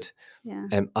 Very good. Yeah.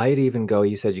 I'd even go,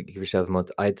 you said you give yourself a month,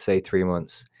 I'd say 3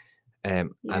 months.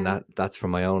 And Yeah. that's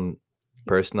from my own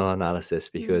personal analysis,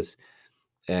 because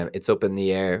it's up in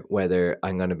the air whether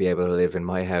I'm going to be able to live in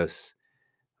my house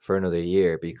for another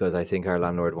year, because I think our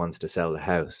landlord wants to sell the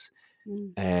house.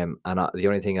 And the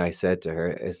only thing I said to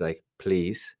her is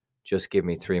please just give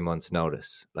me 3 months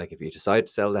notice. If you decide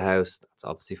to sell the house, that's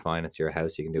obviously fine. It's your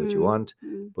house. You can do what you want,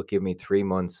 but give me 3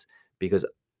 months, because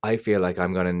I feel like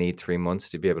I'm going to need 3 months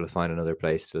to be able to find another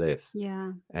place to live.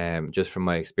 Yeah. Just from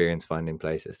my experience finding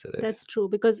places to live. That's true,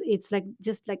 because it's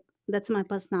that's my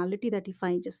personality, that if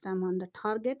I just am on the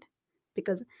target,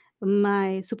 because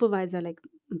my supervisor,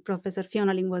 Professor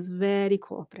Fiona Ling, was very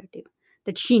cooperative,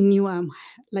 that she knew I'm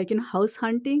house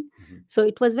hunting. So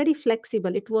it was very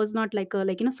flexible. It was not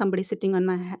somebody sitting on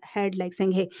my head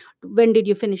saying, hey, when did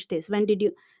you finish this, when did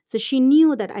you. So she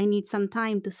knew that I need some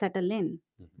time to settle in.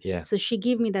 Yeah. So she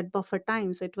gave me that buffer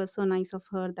time. So it was so nice of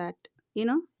her that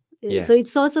Yeah. so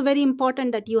it's also very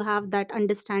important that you have that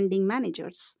understanding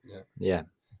managers. Yeah.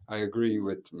 I agree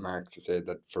with Mark to say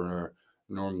that for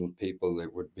normal people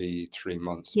it would be 3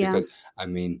 months. Yeah. Because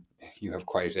you have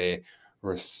quite a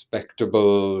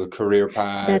respectable career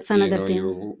path. That's another thing.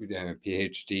 You're a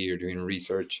PhD, you're doing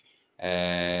research.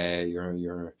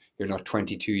 You're not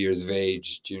 22 years of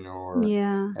age,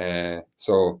 Yeah.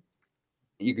 so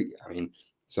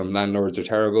some landlords are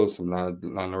terrible, some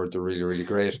landlords are really, really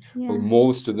great. Yeah. But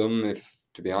most of them, if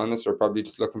to be honest, are probably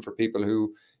just looking for people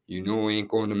who ain't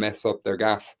going to mess up their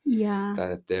gaff. Yeah.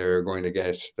 That they're going to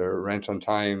get their rent on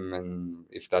time, and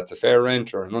if that's a fair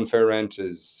rent or an unfair rent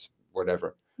is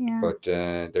whatever. Yeah. but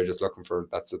they're just looking for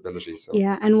that stability. So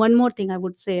Yeah, and one more thing I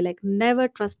would say, like, never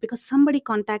trust, because somebody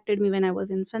contacted me when I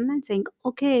was in Finland saying,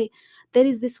 okay, there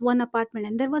is this one apartment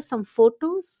and there was some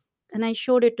photos, and I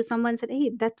showed it to someone, said,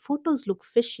 hey, that photos look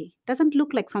fishy. Doesn't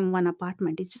look like from one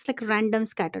apartment. It's just like random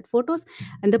scattered photos.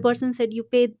 And the person said, you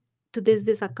pay to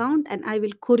this account and I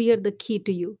will courier the key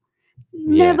to you.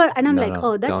 Yeah. Never. And I'm No, like, no,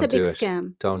 oh, that's don't a big do it.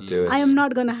 scam. Don't do I it. am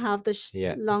not gonna have the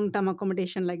Yeah. long-term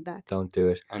accommodation like that. Don't do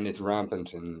it. and it's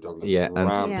rampant in Dublin. Yeah, and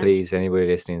rampant. Yeah. please, anybody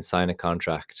listening, sign a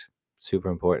contract. Super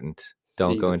important.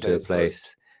 Don't See go the into a place place.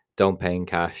 first. Don't pay in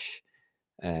cash.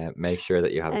 Make sure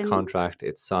that you have a And- contract,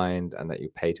 it's signed, and that you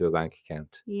pay to a bank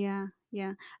account. Yeah,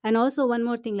 yeah. And also one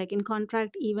more thing, like in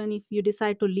contract, even if you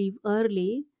decide to leave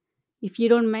early, if you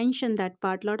don't mention that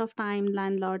part, lot of time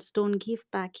landlords don't give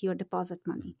back your deposit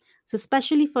money. So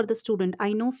especially for the student,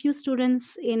 I know few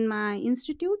students in my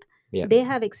institute, Yeah. they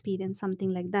have experienced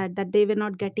something like that, that they were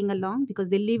not getting along because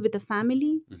they live with a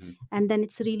family, Mhm. and then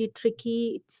it's really tricky.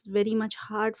 It's very much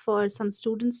hard for some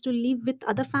students to live with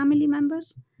other family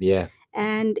members. Yeah.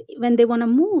 And when they want to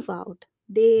move out,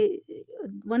 they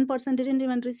one person didn't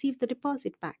even receive the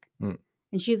deposit back. Mm.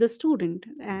 And she's a student,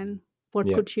 and what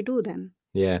Yeah. could she do then?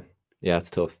 Yeah. Yeah,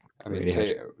 it's tough. I mean, Really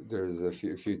hard. there's a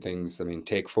few things. I mean,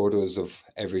 take photos of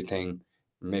everything.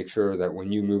 Make sure that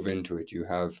when you move into it, you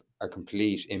have a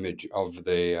complete image of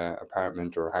the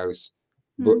apartment or house,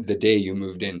 but the day you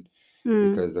moved in,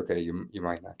 because okay, you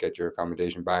might not get your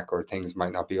accommodation back, or things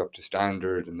might not be up to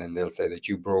standard, and then they'll say that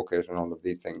you broke it and all of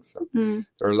these things. So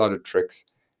there are a lot of tricks.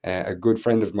 A good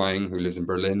friend of mine who lives in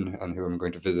Berlin and who I'm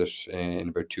going to visit in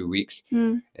about 2 weeks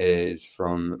is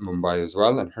from Mumbai as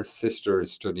well, and her sister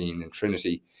is studying in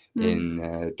Trinity in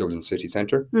Dublin city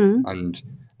centre, and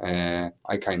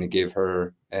I kind of gave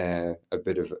her a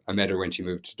bit of, I met her when she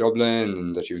moved to Dublin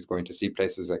and that she was going to see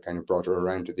places. I kind of brought her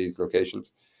around to these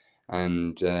locations,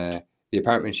 and the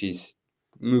apartment she's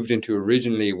moved into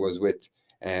originally was with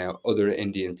other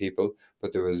Indian people,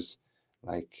 but there was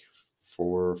like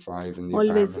 4 or 5 in the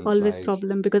always apartment, like,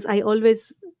 problem, because I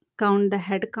always count the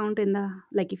head count in the,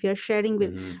 like, if you're sharing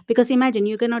with, Mhm. because imagine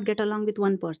you cannot get along with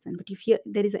one person, but if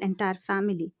there is an entire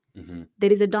family, Mhm.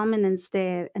 there is a dominance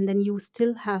there, and then you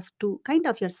still have to kind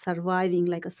of, you're surviving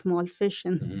like a small fish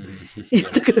in, in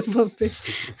the group of fish.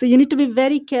 So you need to be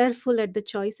very careful at the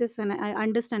choices. And I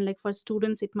understand, like, for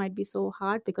students it might be so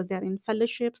hard because they're in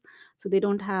fellowships, so they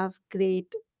don't have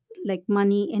great, like,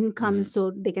 money income,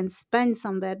 so they can spend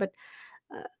somewhere. But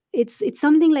it's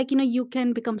something like, you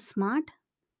can become smart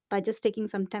by just taking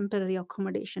some temporary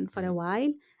accommodation for a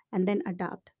while and then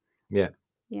adapt. Yeah.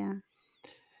 Yeah.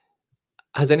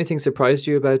 Has anything surprised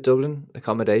you about Dublin,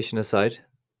 accommodation aside?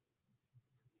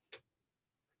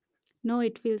 No,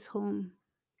 it feels home.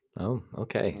 Oh,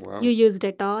 okay. Wow. You use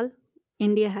Dettol.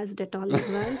 India has Dettol as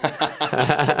well.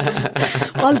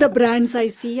 All the brands I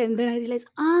see, and then I realize,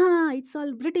 it's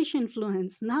all British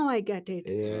influence. Now I get it.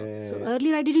 Yeah. So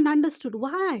earlier I didn't understood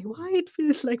why it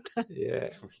feels like that. Yeah.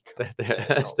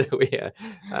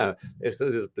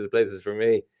 There's places for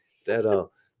me. Dettol.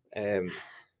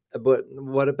 But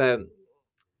what about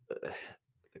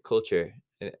the culture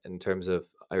in terms of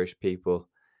Irish people?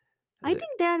 I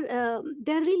think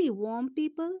they're really warm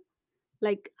people.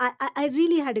 Like I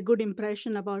really had a good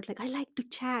impression about, like, I like to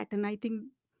chat, and I think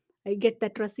I get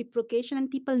that reciprocation, and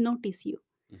people notice you.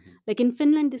 Like in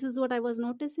Finland, this is what I was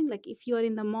noticing. Like if you are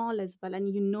in the mall as well, and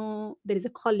there is a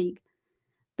colleague,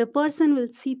 the person will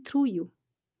see through you.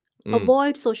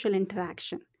 Avoid social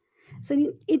interaction. So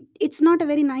it's not a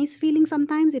very nice feeling.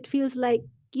 Sometimes it feels like,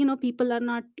 people are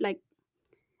not, like,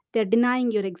 they're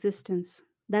denying your existence.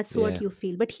 That's what Yeah. you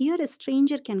feel. But here a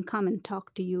stranger can come and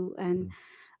talk to you and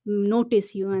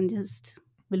notice you and just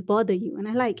will bother you, and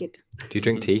I like it. Do you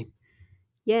drink tea?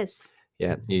 Yes.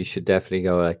 Yeah, you should definitely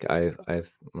go. Like I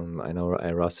know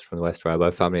Ross is from the West of Ireland. I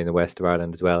have family in the West of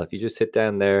Ireland as well. If you just sit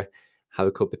down there, have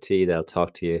a cup of tea, they'll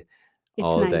talk to you It's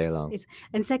all nice. day long.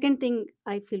 And second thing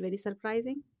I feel very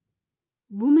surprising,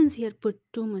 women's here put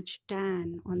too much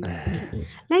tan on the skin.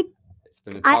 Like, It's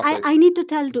been a topic. I need to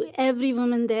tell to every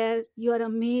woman there, you are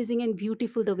amazing and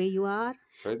beautiful the way you are.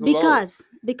 Praise the Lord.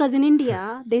 Because in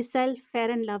India they sell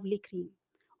Fair and Lovely cream.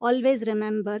 Always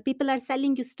remember, people are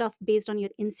selling you stuff based on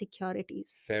your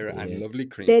insecurities. Fair and Yeah. Lovely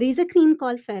cream. There is a cream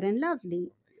called Fair and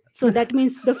Lovely. So that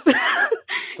means the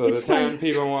So the it's tan called-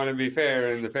 people want to be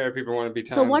fair, and the fair people want to be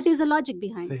tan. So what is the logic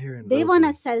behind? Fair and They want to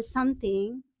Lovely. sell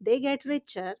something, they get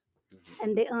richer,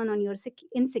 and they earn on your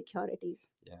insecurities.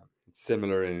 Yeah, it's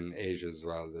similar in Asia as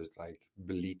well. There's like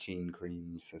bleaching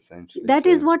creams, essentially. That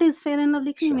is too. what is Fair and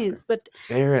Lovely cream is. But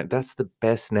That's the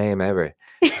best name ever.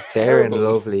 Fair and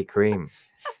Terrible. Lovely cream.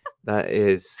 That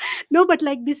is, No, but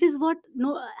like this is what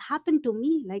no happened to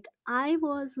me. Like I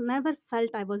was never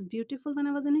felt I was beautiful when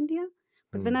I was in India,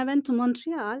 but when mm, I went to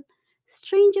Montreal,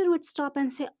 stranger would stop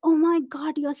and say, "Oh my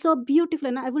God, you're so beautiful,"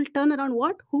 and I will turn around.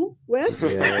 What? Who? Where?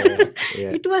 yeah,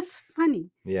 yeah, It was funny.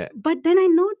 yeah, But then I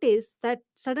noticed that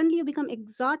suddenly you become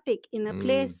exotic in a mm,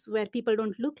 place where people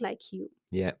don't look like you.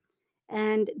 yeah.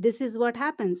 And this is what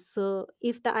happens. So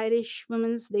if the Irish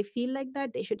women they feel like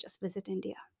that, they should just visit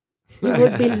India. You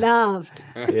would be loved.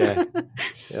 Yeah,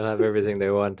 they'll have everything they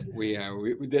want.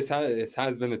 This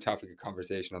has been a topic of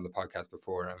conversation on the podcast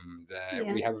before, and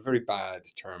Yeah. we have a very bad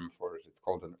term for it. It's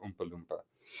called an Oompa Loompa.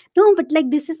 No, but like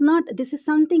this is not, this is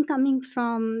something coming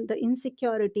from the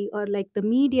insecurity or like the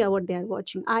media what they are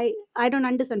watching. I don't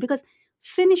understand because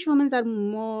Finnish women are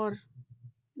more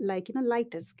like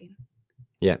lighter skin.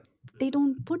 Yeah, They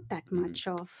don't put that Mhm. much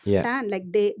of yeah. tan. Like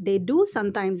they do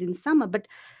sometimes in summer, but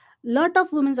lot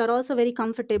of women are also very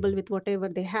comfortable with whatever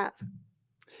they have.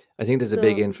 I think there's a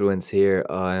big So influence here,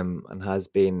 and has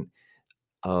been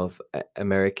of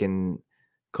American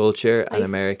culture I and f-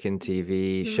 American TV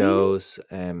really shows.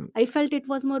 I felt it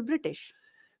was more British.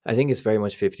 I think it's very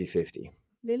much 50-50.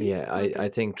 Really? Yeah, I Okay.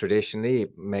 think traditionally,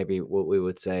 maybe what we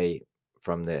would say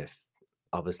from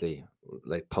obviously,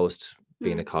 like post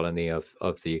being a Mm, colony of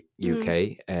the mm,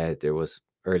 UK, there was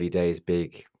early days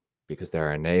big because they're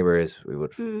our neighbors. We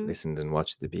would mm, listen and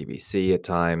watch the BBC at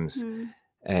times.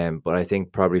 mm, But I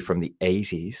think probably from the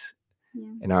 80s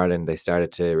yeah. in Ireland, they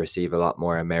started to receive a lot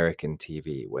more American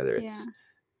TV, whether Yeah. it's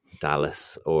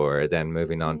Dallas or then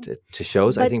moving on Yeah. to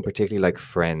shows. I But think particularly like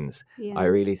Friends. I yeah.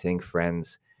 really think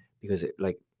Friends, because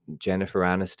like Jennifer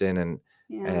Aniston and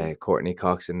Yeah. Courtney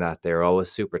Cox in that, they're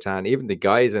always super tan. Even the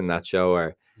guys in that show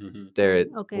are, Mhm. they're,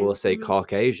 Okay. we'll say Mm,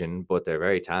 Caucasian, but they're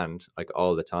very tanned like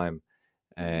all the time.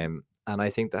 yeah. And I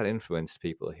think that influenced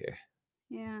people here.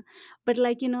 Yeah. But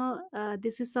like,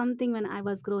 this is something when I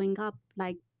was growing up,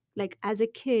 like as a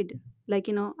kid, like,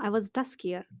 I was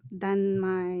duskier than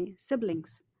my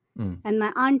siblings. Mm. And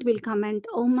my aunt will comment,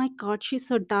 "Oh my God, she's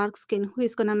so dark skinned. Who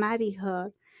is gonna marry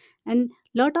her?" And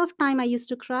lot of time I used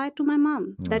to cry to my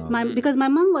mom that Oh. my Mm. because my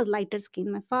mom was lighter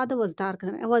skinned, my father was darker,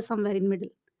 and I was somewhere in middle.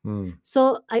 Mm. So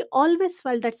I always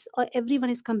felt that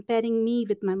everyone is comparing me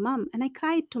with my mom. And I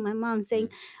cried to my mom saying,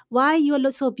 Mm. "Why you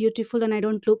are so beautiful and I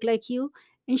don't look like you?"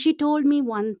 And she told me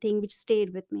one thing which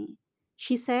stayed with me.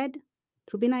 She said,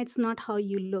 "Rubina, it's not how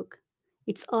you look.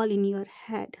 It's all in your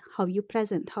head, how you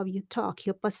present, how you talk,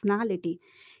 your personality.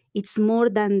 It's more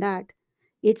than that.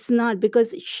 It's not."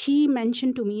 Because she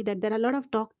mentioned to me that there are a lot of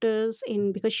doctors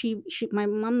in, because she my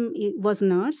mom was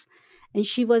nurse, and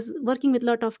she was working with a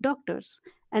lot of doctors,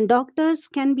 and doctors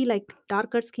can be like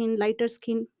darker skin, lighter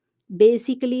skin,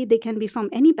 basically they can be from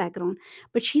any background.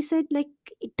 But she said, like,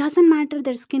 it doesn't matter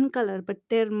their skin color, but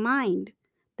their mind,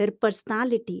 their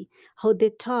personality, how they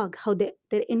talk, how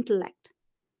their intellect.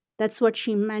 That's what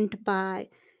she meant by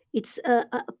it's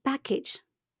a package.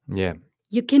 Yeah.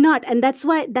 You cannot. And that's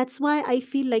why I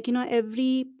feel like,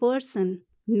 every person,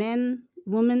 men,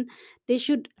 women, they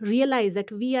should realize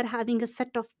that we are having a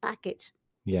set of package,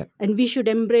 Yeah. and we should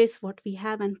embrace what we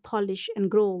have and polish and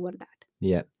grow over that.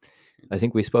 Yeah. I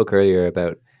think we spoke earlier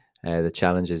about the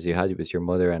challenges you had with your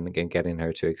mother and again getting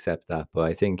her to accept that. But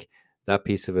I think that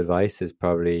piece of advice is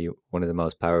probably one of the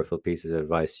most powerful pieces of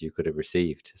advice you could have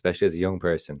received, especially as a young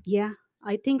person. Yeah,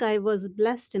 I think I was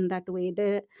blessed in that way.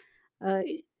 Uh,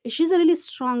 she's a really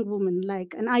strong woman,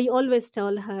 like, and I always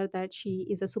tell her that she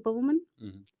is a superwoman.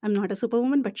 Mhm. I'm not a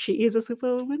superwoman, but she is a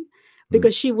superwoman, Mm.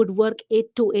 because she would work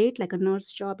 8 to 8, like a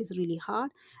nurse job is really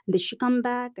hard. And then she come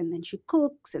back, and then she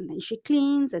cooks, and then she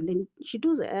cleans, and then she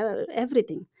does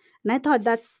everything. And I thought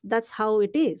that's how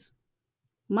it is.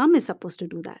 Mom is supposed to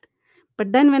do that.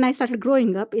 But then when I started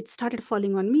growing up, it started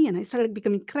falling on me, and I started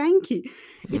becoming cranky.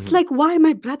 It's like, why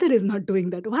my brother is not doing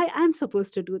that? Why I'm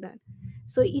supposed to do that?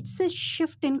 So it's a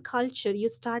shift in culture.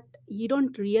 You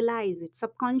don't realize it.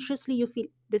 Subconsciously, you feel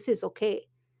this is okay.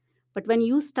 But when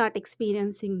you start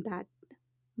experiencing that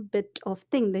bit of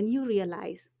thing, then you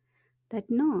realize that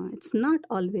no, it's not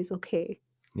always okay.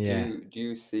 Yeah. Do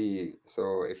you see?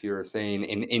 So if you're saying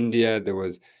in India there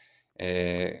was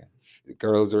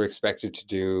girls are expected to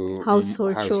do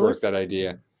Household housework, chores. that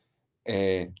idea.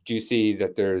 Do you see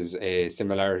that there's a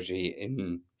similarity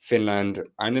in Finland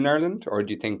and in Ireland, or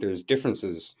do you think there's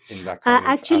differences in that kind of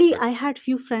Actually, aspect? I had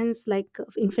few friends like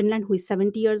in Finland who is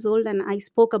 70 years old, and I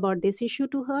spoke about this issue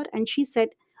to her, and she said,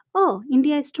 "Oh,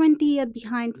 India is 20 years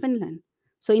behind Finland."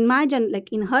 So imagine, like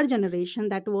in her generation,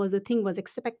 that was the thing was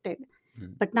expected.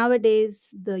 Mm. But nowadays,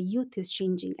 the youth is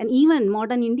changing, and even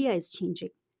modern India is changing.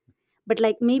 but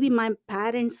like maybe my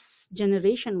parents'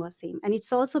 generation was same, and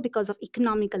it's also because of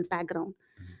economical background.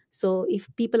 Mhm. So if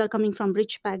people are coming from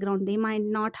rich background, they might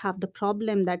not have the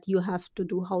problem that you have to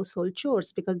do household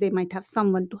chores because they might have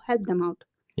someone to help them out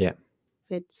Yeah.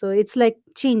 with. So it's like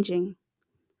changing,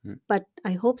 Mm. but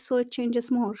I hope so it changes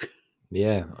more.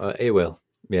 Yeah, it will.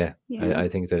 Yeah, Yeah. I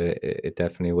think that it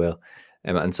definitely will.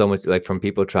 And so much like from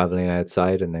people traveling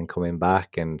outside and then coming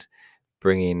back and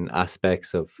bringing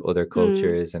aspects of other Hmm.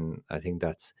 cultures. And I think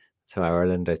that's how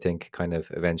Ireland, I think, kind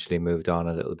of eventually moved on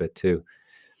a little bit too.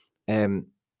 Um,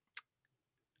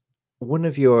 one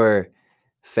of your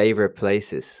favorite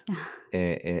places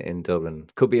in Dublin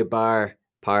could be a bar,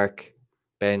 park,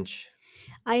 bench.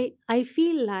 I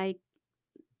feel like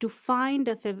to find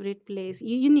a favorite place,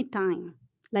 you need time.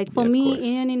 Like for Yeah, of me, course.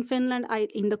 even in Finland, I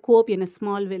in the Kuopio, in a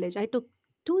small village, I took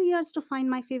 2 years to find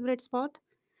my favorite spot.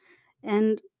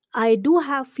 And I do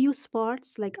have few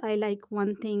spots. Like I like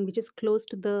one thing which is close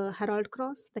to the Herald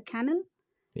Cross, the canal.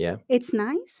 Yeah, It's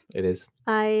nice. it is.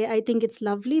 I think it's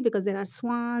lovely because there are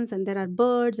swans and there are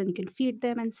birds and you can feed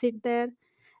them and sit there.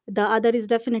 The other is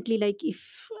definitely like if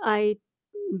I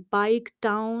bike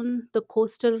down the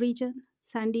coastal region,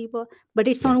 Sandiva, but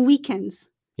it's Yeah. on weekends.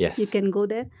 You Yes. can go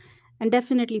there, and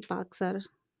definitely parks are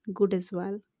good as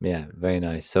well. Yeah, very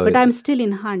nice. So But I'm still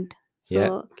in Hunt, yeah,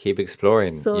 so keep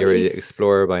exploring. You're an if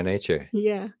explorer by nature.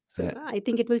 yeah, so Yeah. I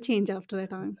think it will change after a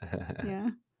time. Yeah.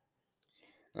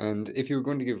 And if you were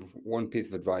going to give one piece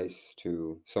of advice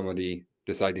to somebody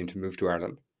deciding to move to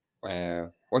Ireland,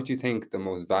 what do you think the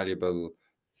most valuable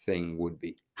thing would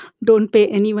be? Don't pay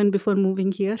anyone before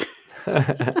moving here.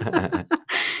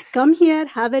 Come here,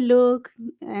 have a look,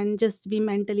 and just be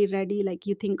mentally ready. Like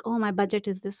you think, oh, my budget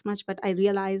is this much, but I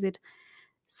realize it.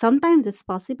 Sometimes it's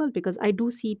possible because I do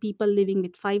see people living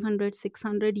with 500,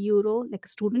 600 euro, like a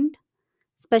student.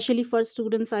 Especially for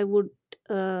students, I would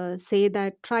say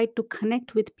that try to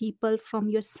connect with people from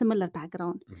your similar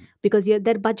background Mhm. because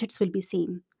their budgets will be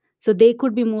same. So they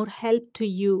could be more help to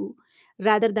you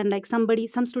rather than like some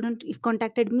student if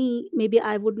contacted me, maybe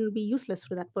I wouldn't be useless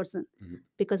to that person Mhm.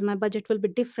 because my budget will be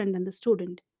different than the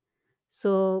student.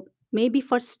 So maybe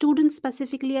for students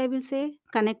specifically, I will say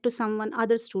connect to someone,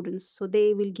 other students, so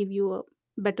they will give you a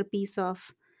better piece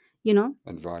of, you know,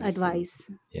 Advice and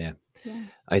advice. Yeah. Yeah.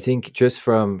 I think just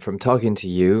from talking to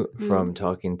you, from Mm.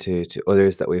 talking to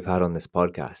others that we've had on this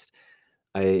podcast,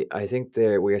 I think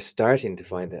there we are starting to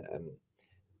find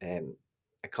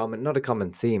a common, not a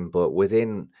common theme, but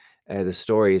within the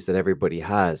stories that everybody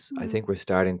has, I think Mm. we're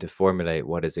starting to formulate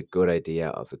what is a good idea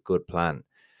of a good plan.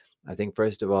 I think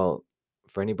first of all,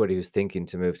 for anybody who's thinking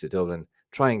to move to Dublin,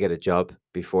 try and get a job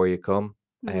before you come.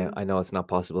 Mm. I know it's not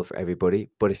possible for everybody,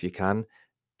 but if you can,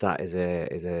 that is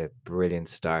a brilliant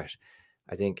start.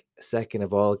 I think second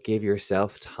of all, give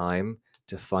yourself time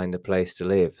to find a place to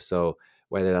live. So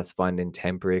whether that's finding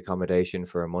temporary accommodation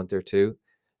for a month or two,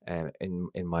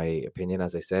 in my opinion,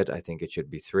 as I said, I think it should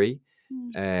be 3.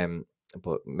 Mm. Um,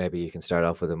 but maybe you can start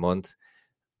off with a month,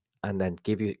 and then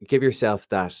give yourself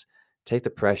that, take the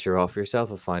pressure off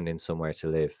yourself of finding somewhere to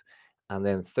live. And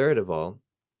then third of all,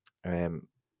 um,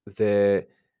 the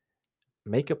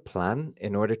make a plan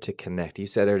in order to connect. You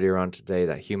said earlier on today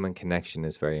that human connection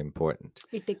is very important.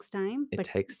 It takes time, It but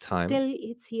takes time, still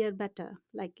it's here better.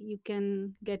 Like you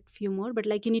can get few more, but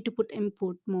like you need to put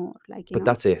input more, like, but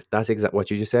that's it. That's exactly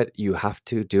what you just said. You have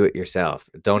to do it yourself.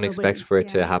 Don't expect nobody. for it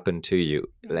to Yeah. happen to you.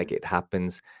 Yeah. Like it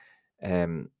happens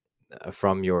um,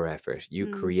 from your effort. You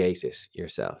Mm. create it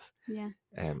yourself. Yeah.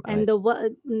 And And the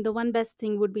one best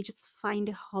thing would be just find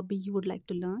a hobby you would like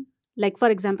to learn. Like for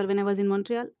example, when I was in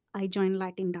Montreal, I joined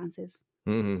Latin dances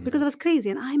because Mhm. I was crazy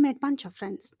and I met bunch of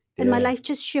friends and my Yeah, life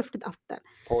just shifted after.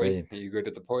 Poi, brilliant. are you good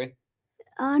at the poi?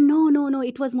 No.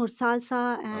 It was more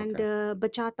salsa and Okay.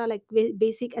 bachata, like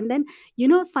basic. And then,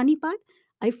 funny part,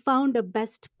 I found a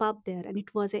best pub there, and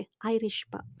it was a Irish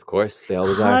pub, Of course, they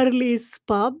always are. Harley's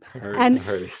pub, and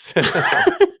Hurleys.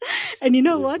 Hurleys. and you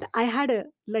know what? Beautiful. I had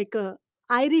a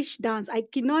Irish dance. I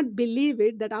cannot believe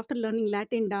it that after learning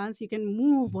Latin dance, you can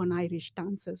move on Irish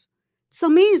dances. It's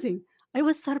amazing. I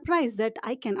was surprised that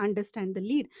I can understand the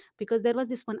lead because there was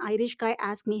this one Irish guy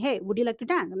asked me, "Hey, would you like to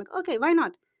dance?" I'm like, "Okay, why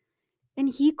not?" And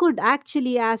he could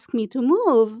actually ask me to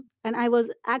move, and I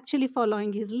was actually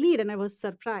following his lead, and I was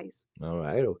surprised. All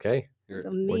right, okay. It was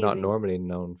You're We're not amazing. normally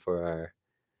known for our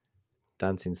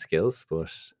dancing skills,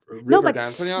 but No, river but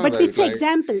dance. What are you on but about? it's an Like,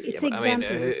 example. yeah, It's but an I mean,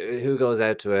 example. who goes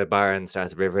out to a bar and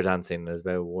starts river dancing? There's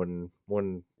about one.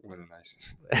 what a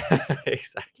night.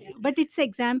 Exactly. But it's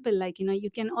example, like, you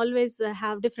can always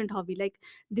have different hobby. Like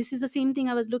this is the same thing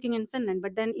I was looking in Finland,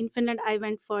 but then in Finland I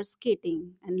went for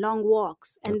skating and long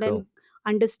walks, Oh, and then cool.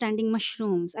 understanding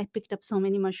mushrooms. I picked up so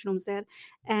many mushrooms there,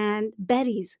 and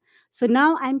berries. So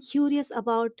now I'm curious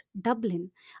about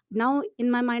Dublin. Now in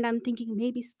my mind, I'm thinking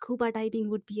maybe scuba diving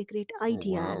would be a great Oh,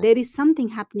 idea. wow. There is something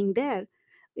happening there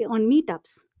on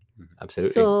meetups.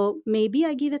 Absolutely. So maybe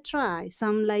I give a try.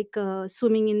 Some like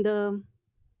swimming in the,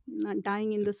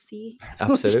 dying in the sea.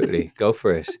 Absolutely. Go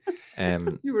for it.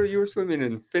 You were swimming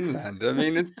in Finland. I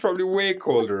mean, it's probably way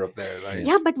colder up there. Like,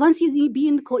 Yeah, but once you be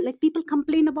in the cold, like people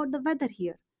complain about the weather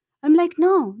here. I'm like,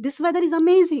 no, this weather is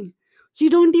amazing. You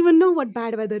don't even know what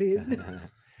bad weather is.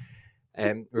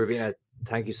 Rubina,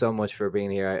 thank you so much for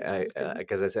being here. Welcome.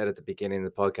 As I said at the beginning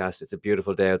of the podcast, it's a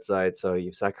beautiful day outside, so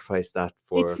you've sacrificed that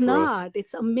for It's for us. not.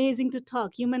 It's amazing to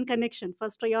talk. Human connection,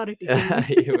 first priority for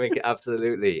me.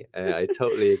 Absolutely, I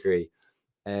totally agree.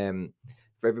 For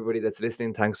everybody that's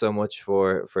listening, thanks so much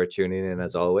for tuning in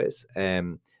as always. I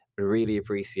really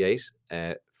appreciate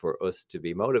for us to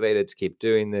be motivated to keep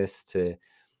doing this, to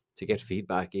get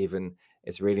feedback. Even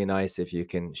it's really nice if you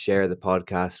can share the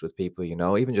podcast with people you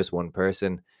know, even just one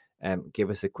person.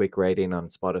 Give us a quick rating on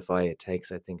Spotify. It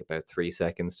takes, I think, about 3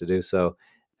 seconds to do so,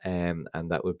 and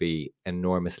that would be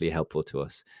enormously helpful to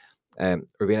us.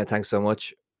 Rubina, thanks so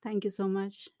much. Thank you so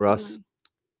much. Ross,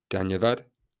 Dhanyavad.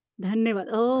 Dhanyavad.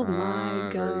 Oh my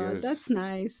Very God. good. That's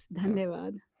nice.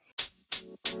 Dhanyavad.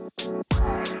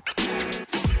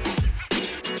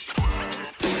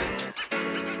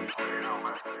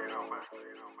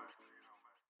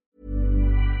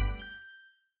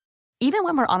 Even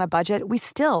when we're on a budget, we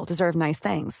still deserve nice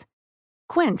things.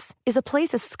 Quince is a place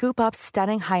to scoop up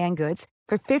stunning high-end goods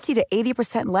for 50 to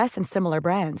 80% less than similar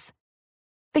brands.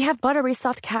 They have buttery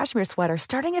soft cashmere sweaters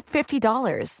starting at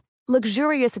 $50,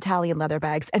 luxurious Italian leather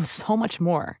bags, and so much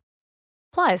more.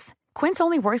 Plus, Quince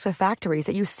only works with factories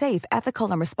that use safe,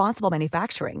 ethical, and responsible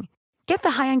manufacturing. Get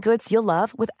the high-end goods you'll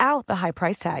love without the high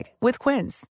price tag with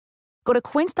Quince. Go to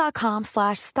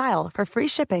quince.com/style for free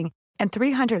shipping and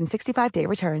 365-day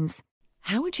returns.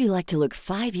 How would you like to look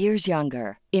 5 years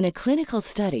younger? In a clinical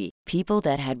study, people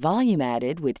that had volume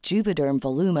added with Juvederm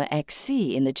Voluma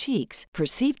XC in the cheeks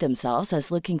perceived themselves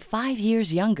as looking 5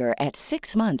 years younger at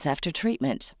 6 months after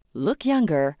treatment. Look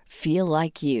younger, feel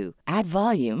like you. Add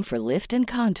volume for lift and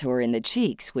contour in the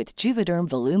cheeks with Juvederm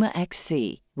Voluma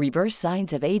XC. Reverse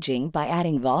signs of aging by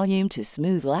adding volume to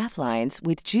smooth laugh lines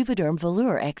with Juvederm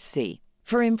Volure XC.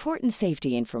 For important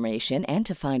safety information and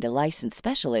to find a licensed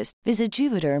specialist, visit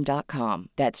Juvederm.com.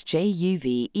 That's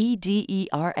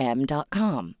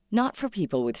JUVEDERM.com. Not for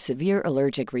people with severe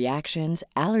allergic reactions,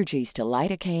 allergies to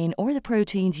lidocaine, or the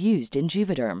proteins used in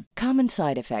Juvederm. Common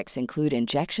side effects include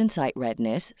injection site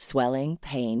redness, swelling,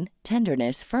 pain,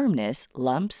 tenderness, firmness,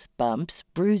 lumps, bumps,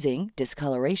 bruising,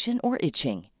 discoloration, or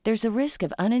itching. There's a risk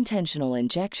of unintentional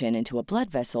injection into a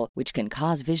blood vessel, which can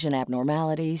cause vision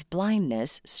abnormalities,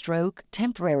 blindness, stroke,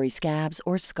 temporary scabs,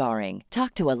 or scarring.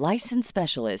 Talk to a licensed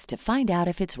specialist to find out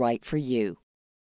if it's right for you.